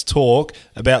let's talk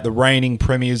about the reigning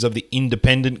premiers of the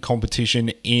independent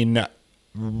competition in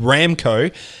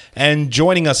Ramco. And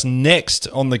joining us next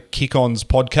on the Kick-Ons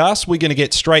podcast, we're going to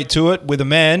get straight to it with a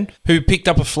man who picked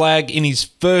up a flag in his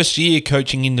first year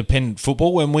coaching independent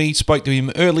football, and we spoke to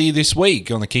him earlier this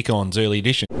week on the Kick-Ons Early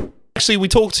Edition. Actually, we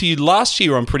talked to you last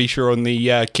year, I'm pretty sure, on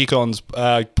the Kick-Ons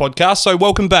podcast. So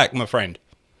welcome back, my friend.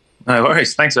 No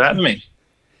worries. Thanks for having me.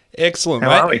 Excellent, How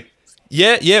mate. Are we?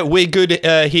 Yeah, we're good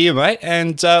here, mate.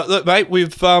 And look, mate,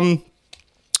 we've been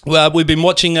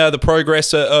watching the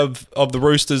progress of the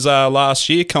Roosters last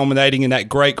year, culminating in that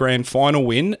great grand final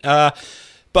win.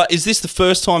 But is this the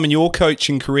first time in your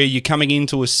coaching career you're coming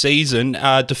into a season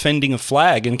defending a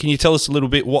flag? And can you tell us a little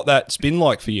bit what that's been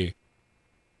like for you?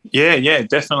 Yeah,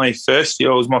 definitely. First year,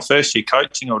 it was my first year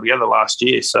coaching altogether last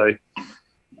year. So,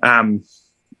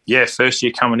 first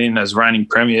year coming in as reigning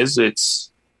premiers,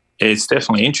 it's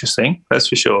definitely interesting, that's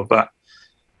for sure. But,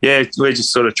 yeah, we're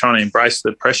just sort of trying to embrace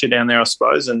the pressure down there, I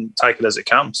suppose, and take it as it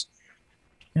comes.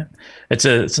 Yeah. It's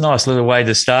a nice little way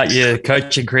to start your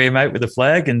coaching career, mate, with a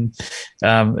flag. And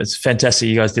it's fantastic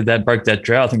you guys did that, broke that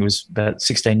drought. I think it was about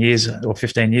 16 years or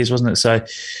 15 years, wasn't it? So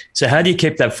how do you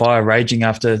keep that fire raging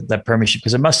after that premiership?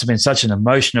 Because it must have been such an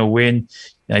emotional win.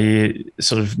 You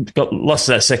sort of got lost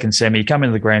to that second semi. You come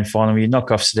into the grand final, you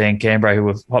knock off Sudan Canberra, who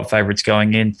were hot favourites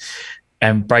going in,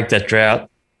 and break that drought.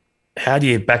 How do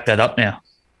you back that up now?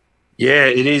 Yeah,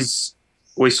 it is.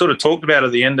 We sort of talked about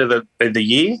at the end of the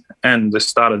year and the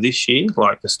start of this year,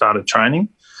 like the start of training.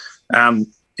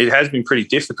 It has been pretty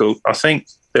difficult. I think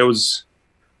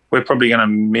we're probably going to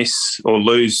miss or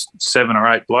lose 7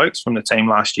 or 8 blokes from the team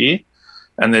last year.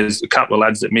 And there's a couple of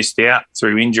lads that missed out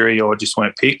through injury or just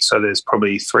weren't picked. So there's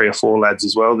probably 3 or 4 lads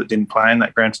as well that didn't play in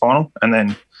that grand final. And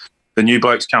then the new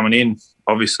blokes coming in,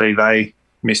 obviously they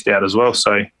missed out as well.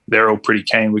 So they're all pretty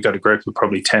keen. We've got a group of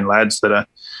probably 10 lads that are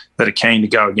keen to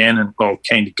go again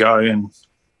keen to go and,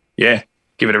 yeah,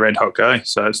 give it a red hot go.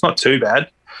 So it's not too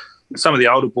bad. Some of the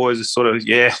older boys are sort of,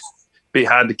 a bit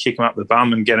hard to kick them up the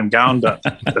bum and get them going, but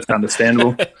that's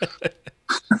understandable.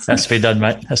 Has to be done,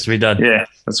 mate. Has to be done. Yeah,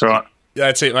 that's right.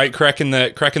 That's it, mate. Cracking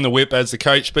the whip as the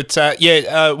coach. But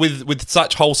with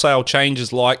such wholesale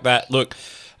changes like that, look,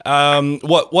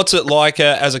 what's it like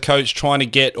as a coach trying to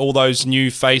get all those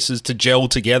new faces to gel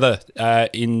together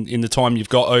in the time you've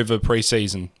got over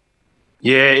pre-season?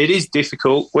 Yeah, it is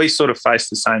difficult. We sort of faced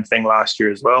the same thing last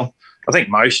year as well. I think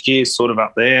most years sort of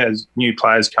up there as new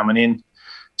players coming in.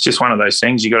 It's just one of those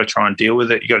things. You got to try and deal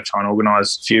with it. You got to try and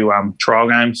organise a few trial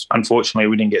games. Unfortunately,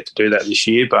 we didn't get to do that this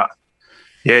year, but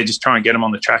yeah, just try and get them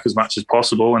on the track as much as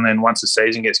possible. And then once the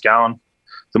season gets going,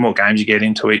 the more games you get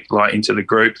into it, like into the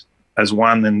group as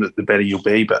one, then the better you'll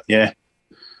be. But yeah.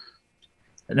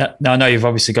 Now, I know you've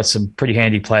obviously got some pretty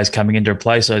handy players coming in to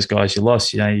replace those guys you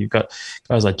lost. You've got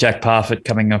guys like Jack Parfitt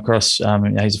coming across.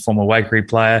 He's a former Waikerie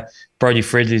player. Brodie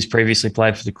Fridley, who's previously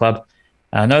played for the club.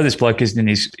 I know this bloke isn't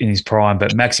in his prime,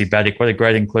 but Maxi Baddick, what a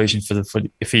great inclusion for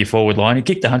your forward line. He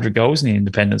kicked 100 goals in the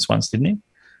Independence once, didn't he?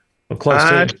 Or close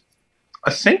to.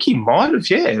 I think he might have.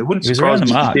 Yeah, it wouldn't surprise me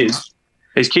if he did.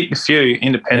 He's kicked a few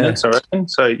Independents, I reckon.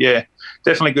 So yeah,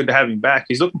 definitely good to have him back.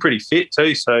 He's looking pretty fit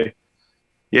too. So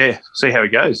yeah, see how he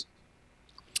goes.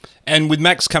 And with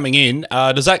Max coming in,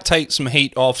 does that take some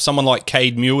heat off someone like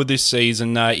Cade Muir this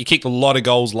season? He kicked a lot of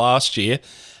goals last year,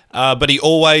 but he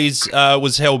always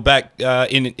was held back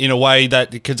in a way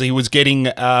that because he was getting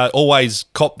always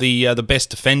copped the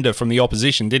best defender from the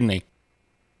opposition, didn't he?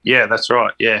 Yeah, that's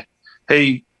right. Yeah,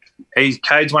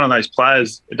 Cade's one of those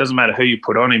players. It doesn't matter who you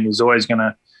put on him; he's always going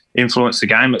to influence the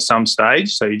game at some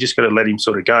stage. So you just got to let him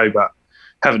sort of go. But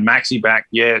having Maxi back,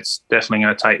 it's definitely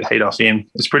going to take the heat off him.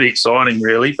 It's pretty exciting,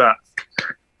 really, but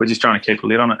we're just trying to keep a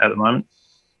lid on it at the moment.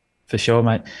 For sure,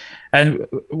 mate. And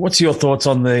what's your thoughts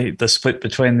on the split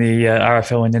between the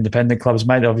RFL and independent clubs,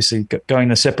 mate? Obviously going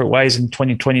their separate ways in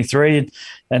 2023,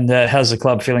 and how's the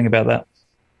club feeling about that?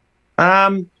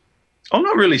 I'm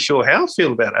not really sure how I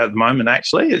feel about it at the moment,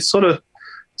 actually. It's one of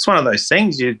those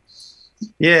things. It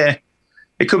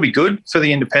could be good for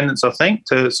the independents, I think,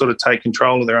 to sort of take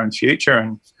control of their own future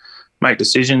and make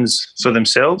decisions for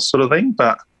themselves sort of thing.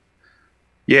 But,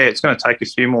 yeah, it's going to take a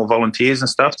few more volunteers and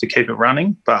stuff to keep it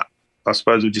running. But I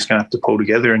suppose we're just going to have to pull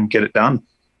together and get it done.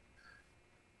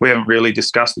 We haven't really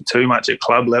discussed it too much at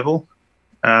club level.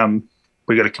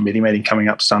 We've got a committee meeting coming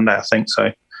up Sunday, I think,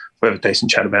 so we'll have a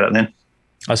decent chat about it then.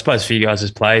 I suppose for you guys as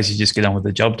players, you just get on with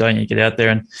the job, don't you? Get out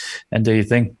there and do your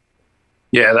thing.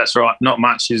 Yeah, that's right. Not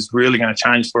much is really going to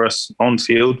change for us on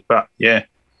field, but yeah,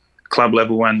 club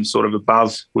level and sort of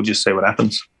above, we'll just see what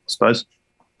happens, I suppose.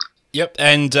 Yep,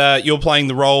 and you're playing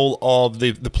the role of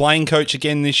the playing coach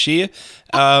again this year.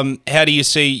 How do you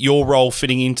see your role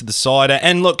fitting into the side?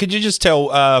 And look, could you just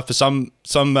tell for some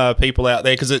people out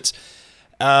there, because it's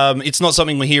not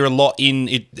something we hear a lot in.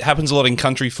 It happens a lot in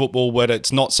country football, but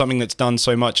it's not something that's done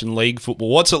so much in league football.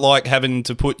 What's it like having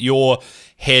to put your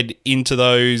head into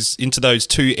those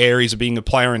two areas of being a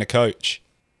player and a coach?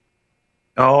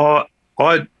 To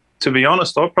be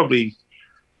honest, I probably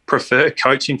prefer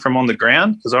coaching from on the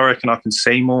ground because I reckon I can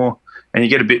see more and you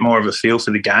get a bit more of a feel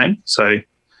for the game. So, and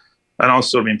I've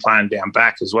sort of been playing down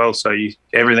back as well. So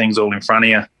everything's all in front of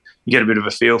you. You get a bit of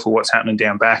a feel for what's happening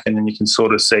down back and then you can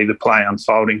sort of see the play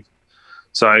unfolding.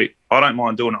 So I don't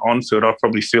mind doing it on field. I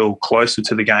probably feel closer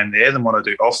to the game there than what I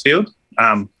do off field.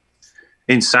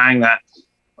 In saying that,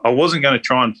 I wasn't going to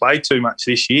try and play too much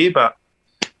this year, but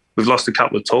we've lost a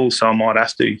couple of tools, so I might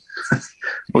have to.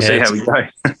 We'll see how we go.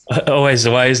 Always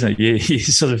the way, isn't it? You're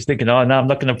sort of thinking, oh, no, I'm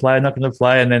not going to play. And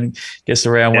then gets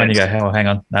to round one, you go, oh, hang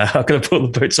on. No, I've got to put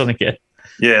the boots on again.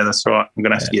 Yeah, that's right. I'm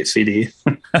going to have to get fit here.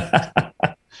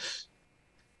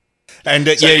 And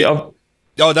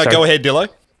Oh, no, go ahead, Dillo.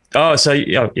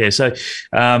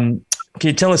 Can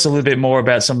you tell us a little bit more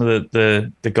about some of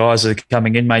the guys that are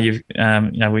coming in, mate?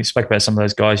 We spoke about some of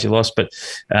those guys you lost, but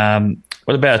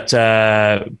what about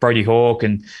Brody Hawke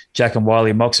and Jack and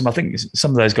Wiley Moxham? I think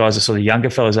some of those guys are sort of younger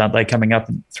fellas, aren't they, coming up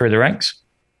through the ranks?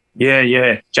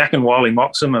 Yeah. Jack and Wiley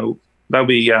Moxham, they'll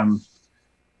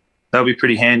be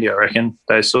pretty handy, I reckon.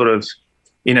 They're sort of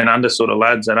in and under sort of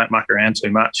lads. They don't muck around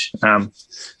too much.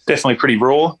 Definitely pretty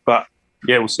raw, but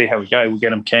yeah, we'll see how we go. We'll get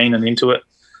them keen and into it.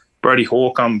 Brody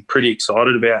Hawke, I'm pretty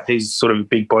excited about. He's sort of a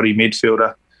big body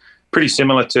midfielder, pretty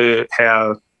similar to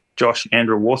how Josh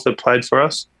Andrew Warther played for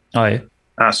us. Oh,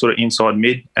 yeah. Sort of inside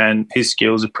mid, and his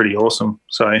skills are pretty awesome.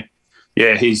 So,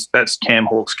 yeah, that's Cam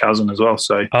Hawke's cousin as well.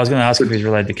 So I was going to ask if he's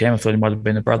related to Cam. I thought he might have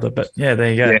been a brother, but yeah,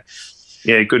 there you go.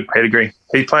 Yeah, good pedigree.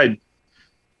 He played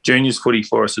juniors footy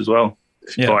for us as well,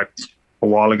 like a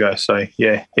while ago. So,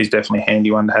 yeah, he's definitely a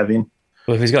handy one to have in.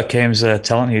 Well, if he's got Cam's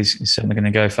talent, he's certainly going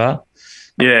to go far.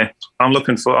 Yeah, I'm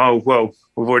looking for.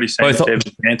 We've already seen a fair bit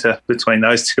of banter between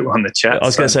those two on the chat. I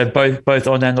was going to say both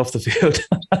on and off the field.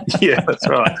 Yeah, that's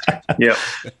right. Yeah.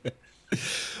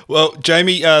 Well,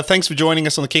 Jamie, thanks for joining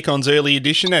us on the Kick-On's early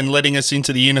edition and letting us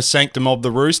into the inner sanctum of the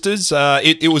Roosters.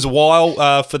 It was a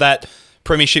while for that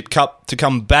Premiership Cup to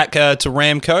come back to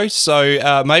Ramco.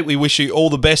 So, mate, we wish you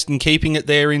all the best in keeping it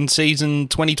there in season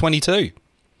 2022.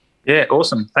 Yeah,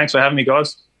 awesome. Thanks for having me,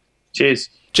 guys. Cheers.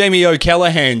 Jamie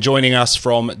O'Callaghan joining us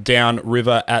from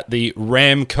downriver at the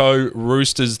Ramco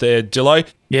Roosters there, Dillo.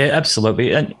 Yeah,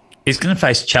 absolutely. And he's going to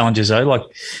face challenges, though. Like,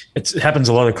 it happens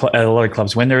a lot of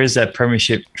clubs. When there is that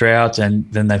premiership drought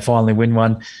and then they finally win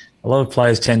one, a lot of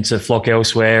players tend to flock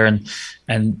elsewhere, and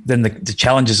then the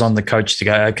challenge is on the coach to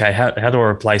go, okay, how do I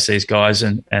replace these guys?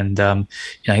 And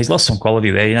he's lost some quality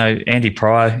there. Andy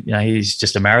Pryor, he's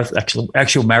just a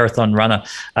actual marathon runner,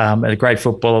 a great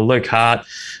footballer. Luke Hart,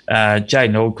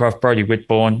 Jayden Aldcroft, Brodie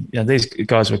Whitbourne. These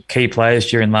guys were key players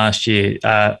during last year.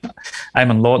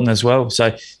 Eamon Lawton as well.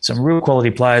 So some real quality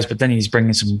players, but then he's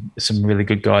bringing some really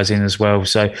good guys in as well.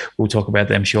 So we'll talk about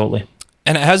them shortly.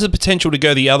 And it has the potential to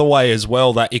go the other way as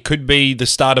well, that it could be the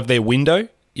start of their window.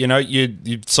 Your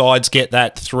sides get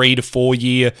that 3 to 4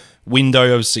 year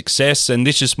window of success, and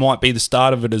this just might be the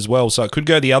start of it as well. So it could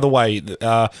go the other way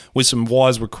with some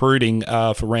wise recruiting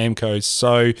for Ramco.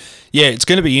 So, yeah, it's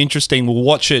going to be interesting. We'll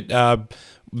watch it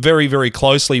very, very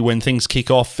closely when things kick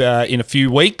off in a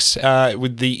few weeks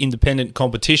with the independent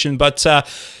competition. But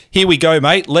here we go,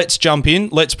 mate. Let's jump in.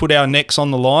 Let's put our necks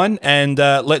on the line and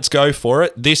let's go for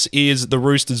it. This is the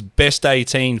Roosters' best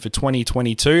 18 for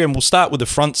 2022, and we'll start with the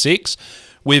front six.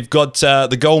 We've got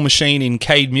the goal machine in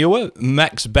Cade Muir,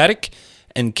 Max Baddock,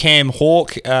 and Cam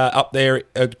Hawke up there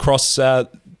across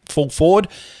full forward.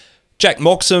 Jack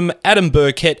Moxham, Adam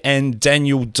Burkett, and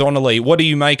Daniel Donnelly. What do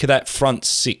you make of that front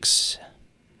six?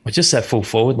 Well, just that full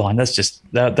forward line.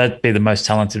 That'd be the most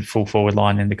talented full forward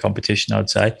line in the competition, I'd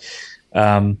say.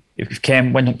 When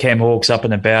Cam Hawke's up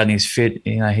and about and he's fit,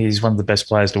 he's one of the best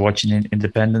players to watch in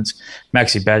independence.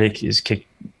 Maxi Baddock has kicked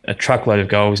a truckload of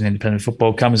goals in independent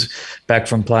football, comes back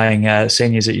from playing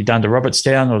seniors at Udunda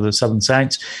Robertstown or the Southern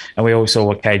Saints, and we all saw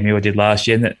what Cade Muir did last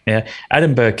year. And,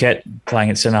 Adam Burkett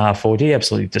playing at centre half forward, he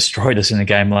absolutely destroyed us in the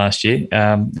game last year.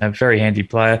 A very handy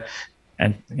player.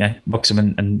 And Moxham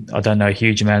and I don't know a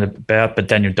huge amount about, but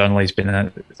Daniel Donnelly's been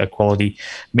a quality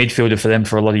midfielder for them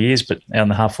for a lot of years, but out on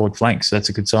the half-forward flank, so that's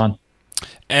a good sign.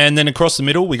 And then across the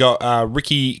middle, we got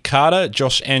Ricky Carter,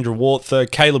 Josh Andrew Warther,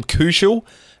 Caleb Kushel,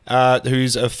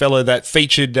 who's a fella that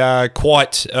featured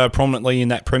quite prominently in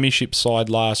that premiership side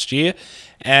last year.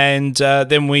 And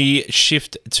then we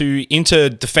shift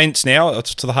into defence now,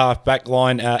 to the half-back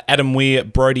line, Adam Weir,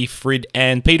 Brodie Frid,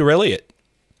 and Peter Elliott.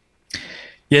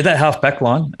 Yeah, that half-back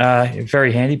line,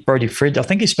 very handy. Brodie Frid, I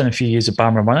think he spent a few years at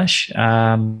Barmera Monash.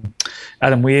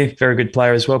 Adam Weir, very good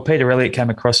player as well. Peter Elliott came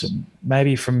across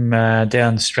maybe from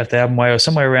down Strathalbyn way or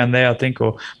somewhere around there, I think,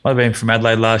 or might have been from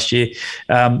Adelaide last year.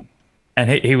 And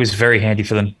he was very handy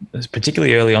for them,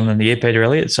 particularly early on in the year, Peter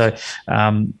Elliott. So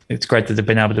it's great that they've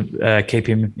been able to keep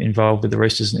him involved with the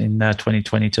Roosters in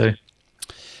 2022.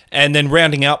 And then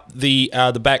rounding up the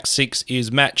back six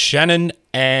is Matt Shannon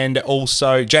and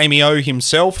also Jamie O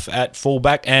himself at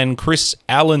fullback and Chris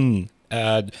Allen.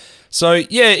 So,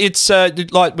 yeah, it's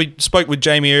like we spoke with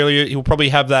Jamie earlier, he'll probably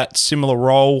have that similar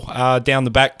role down the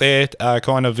back there,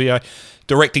 kind of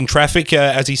directing traffic,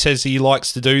 as he says he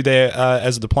likes to do there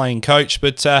as the playing coach.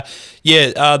 But,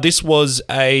 this was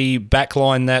a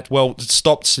backline that,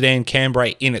 stopped Sedan Canberra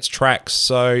in its tracks.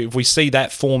 So if we see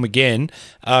that form again,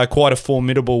 quite a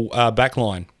formidable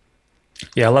backline.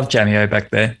 Yeah, I love Jamie O back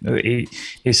there. He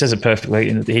says it perfectly,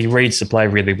 and he reads the play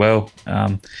really well.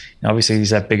 Obviously, he's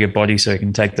that bigger body, so he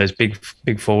can take those big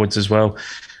forwards as well.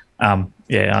 I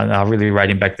really rate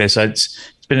him back there. So it's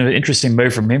been an interesting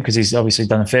move from him because he's obviously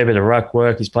done a fair bit of ruck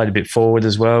work. He's played a bit forward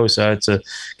as well, so it's a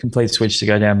complete switch to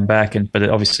go down back. But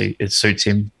obviously it suits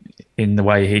him in the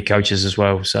way he coaches as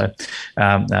well. So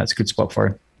it's a good spot for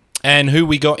him. And who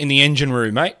we got in the engine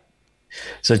room, mate?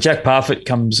 So Jack Parfitt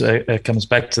comes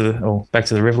back to the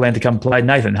Riverland to come play.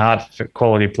 Nathan Hart,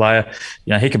 quality player.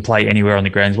 He can play anywhere on the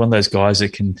ground. He's one of those guys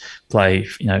that can play,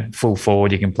 full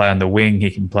forward. He can play on the wing.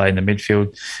 He can play in the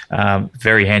midfield.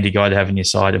 Very handy guy to have on your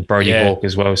side. And Brody Hawke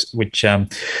as well, which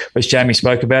Jamie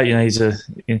spoke about. He's in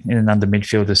an under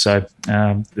midfielder, so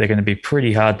they're going to be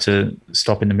pretty hard to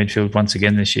stop in the midfield once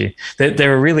again this year.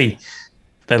 They're a really.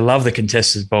 They love the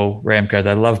contested ball, Ramco.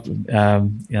 They love,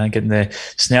 getting their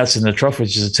snouts in the trough,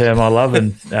 which is a term I love.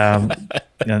 And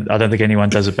I don't think anyone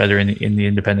does it better in the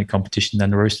independent competition than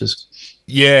the Roosters.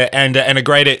 Yeah, and a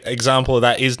great example of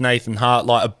that is Nathan Hart,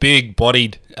 like a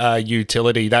big-bodied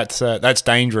utility. That's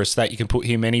dangerous. That you can put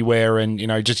him anywhere, and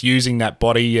just using that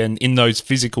body and in those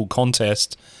physical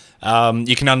contests,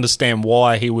 you can understand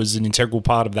why he was an integral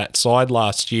part of that side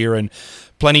last year. And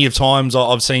plenty of times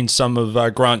I've seen some of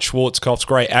Grant Schwarzkopf's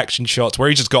great action shots where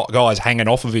he's just got guys hanging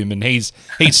off of him and he's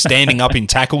standing up in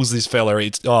tackles, this fella.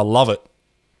 I love it.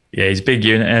 Yeah, he's a big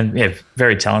unit and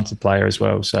very talented player as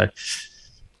well. So,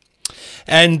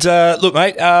 and look,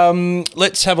 mate,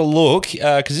 let's have a look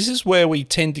because this is where we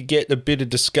tend to get a bit of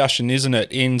discussion, isn't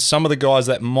it, in some of the guys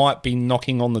that might be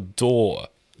knocking on the door.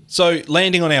 So,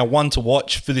 landing on our one to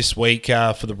watch for this week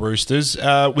for the Roosters,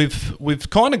 we've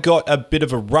kind of got a bit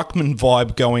of a ruckman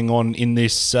vibe going on in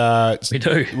this. We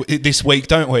do this week,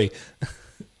 don't we?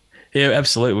 Yeah,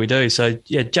 absolutely, we do. So,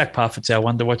 Jack Parfitt's our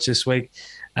one to watch this week.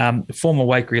 Former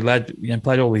Waikerie lad,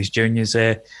 played all his juniors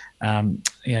there.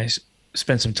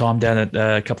 Spent some time down at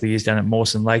a couple of years down at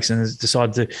Mawson Lakes, and has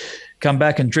decided to come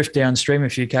back and drift downstream a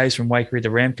few k's from Waikerie to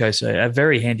Ramco. So a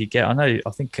very handy get. I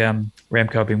think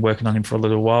Ramco have been working on him for a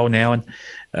little while now, and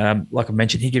like I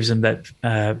mentioned, he gives them that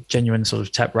genuine sort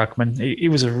of tap ruckman. He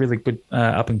was a really good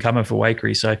up and comer for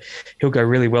Waikerie, so he'll go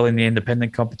really well in the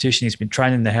independent competition. He's been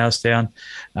training the house down.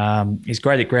 He's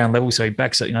great at ground level, so he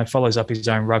backs it, follows up his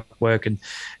own ruck work, and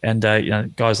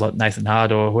guys like Nathan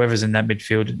Hart or whoever's in that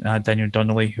midfield, Daniel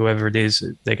Donnelly, whoever it is,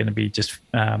 they're going to be just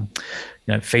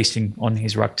feasting on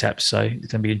his ruck taps. So it's going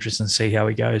to be interesting to see how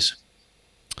he goes.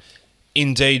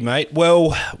 Indeed, mate.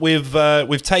 Well, we've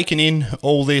taken in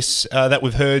all this that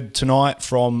we've heard tonight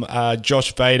from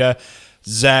Josh Vader,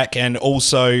 Zach, and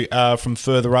also from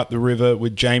further up the river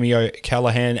with Jamie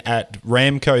O'Callaghan at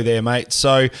Ramco there, mate.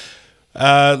 So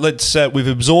we've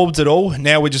absorbed it all.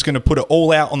 Now we're just going to put it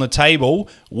all out on the table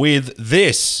with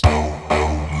this.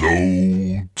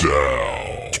 Low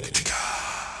down.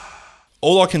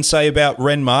 All I can say about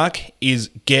Renmark is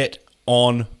get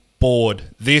on board.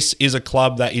 This is a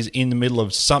club that is in the middle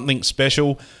of something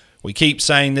special. We keep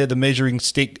saying they're the measuring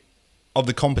stick of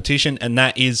the competition, and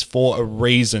that is for a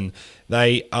reason.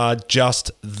 They are just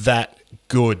that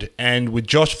good. And with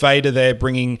Josh Vader there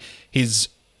bringing his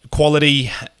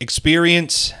quality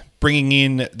experience, bringing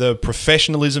in the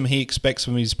professionalism he expects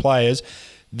from his players,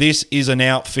 this is an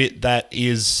outfit that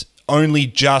is only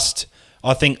just,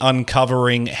 I think,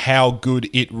 uncovering how good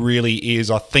it really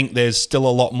is. I think there's still a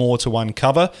lot more to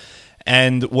uncover.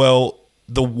 And, the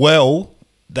well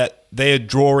that they're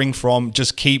drawing from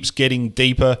just keeps getting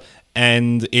deeper,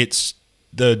 and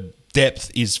the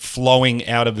depth is flowing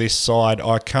out of this side.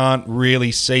 I can't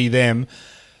really see them,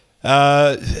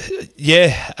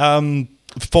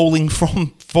 falling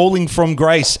from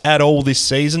grace at all this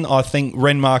season. I think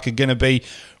Renmark are going to be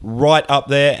right up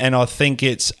there, and I think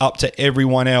it's up to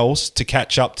everyone else to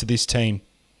catch up to this team.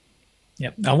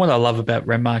 Yeah, and what I love about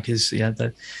Renmark is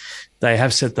that they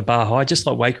have set the bar high, just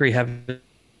like Waikerie have as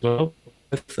well.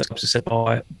 The clubs have set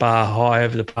the bar high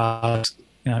over the past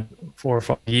 4 or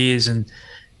 5 years, and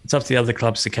it's up to the other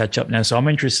clubs to catch up now. So I'm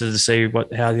interested to see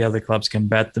how the other clubs can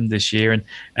bat them this year, and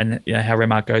how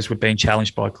Renmark goes with being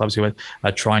challenged by clubs who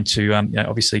are trying to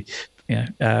obviously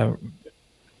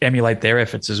emulate their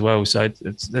efforts as well. So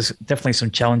there's definitely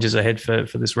some challenges ahead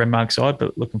for this Renmark side,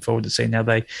 but looking forward to seeing how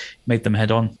they meet them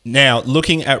head on. Now,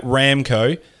 looking at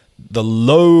Ramco, the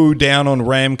low down on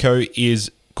Ramco is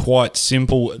quite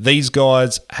simple. These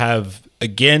guys have,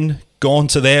 again, gone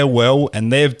to their well,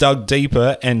 and they've dug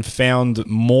deeper and found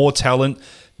more talent.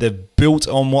 They've built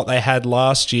on what they had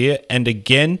last year, and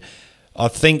again, I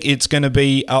think it's going to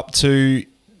be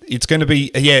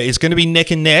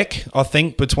neck and neck, I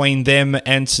think, between them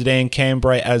and Sedan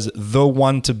Cambrai as the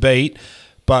one to beat.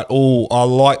 but I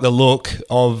like the look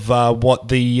of what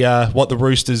the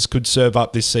Roosters could serve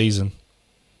up this season.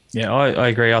 Yeah, I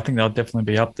agree. I think they'll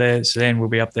definitely be up there. Sudan will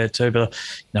be up there too, but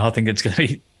I think it's going to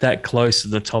be that close to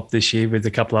the top this year with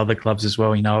a couple other clubs as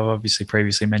well. I've obviously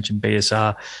previously mentioned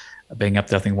BSR being up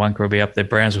there. I think Wonka will be up there.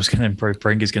 Browns was going to improve.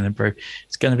 Brinker's going to improve.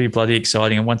 It's going to be bloody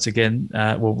exciting. And once again,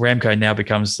 Ramco now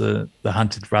becomes the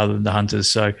hunted rather than the hunters.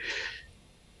 So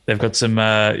they've got some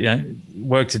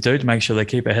work to do to make sure they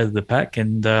keep ahead of the pack.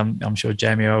 And I'm sure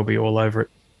Jamie will be all over it.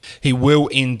 He will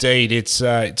indeed. It's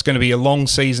going to be a long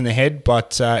season ahead,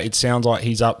 but it sounds like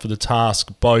he's up for the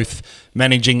task, both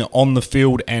managing on the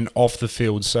field and off the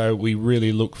field. So we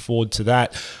really look forward to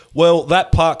that. Well,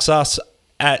 that parks us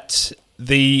at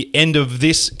the end of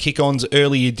this Kick-On's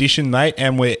early edition, mate,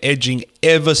 and we're edging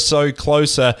ever so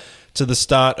closer to the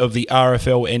start of the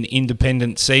RFL and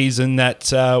independent season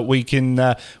that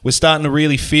we're starting to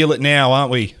really feel it now, aren't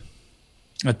we?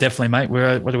 Definitely, mate.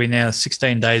 What are we now?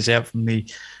 16 days out from the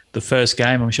first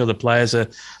game. I'm sure the players are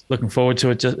looking forward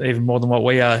to it just even more than what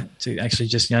we are, to actually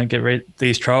just get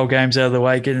these trial games out of the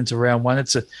way, get into round one.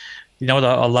 It's what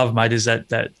I love, mate, is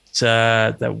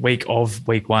that week of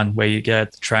week one where you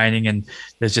get the training and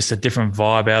there's just a different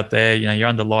vibe out there. You're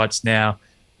under lights now,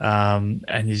 and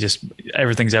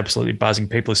everything's absolutely buzzing.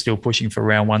 People are still pushing for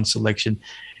round one selection.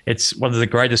 It's one of the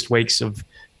greatest weeks of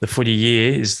the footy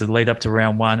year is the lead up to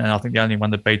round one, and I think the only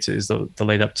one that beats it is the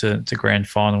lead up to grand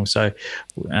final. So,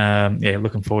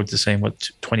 looking forward to seeing what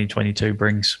 2022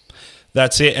 brings.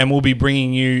 That's it, and we'll be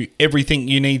bringing you everything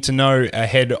you need to know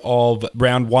ahead of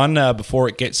round one before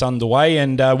it gets underway,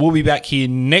 and we'll be back here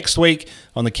next week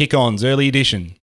on the Kick-On's early edition.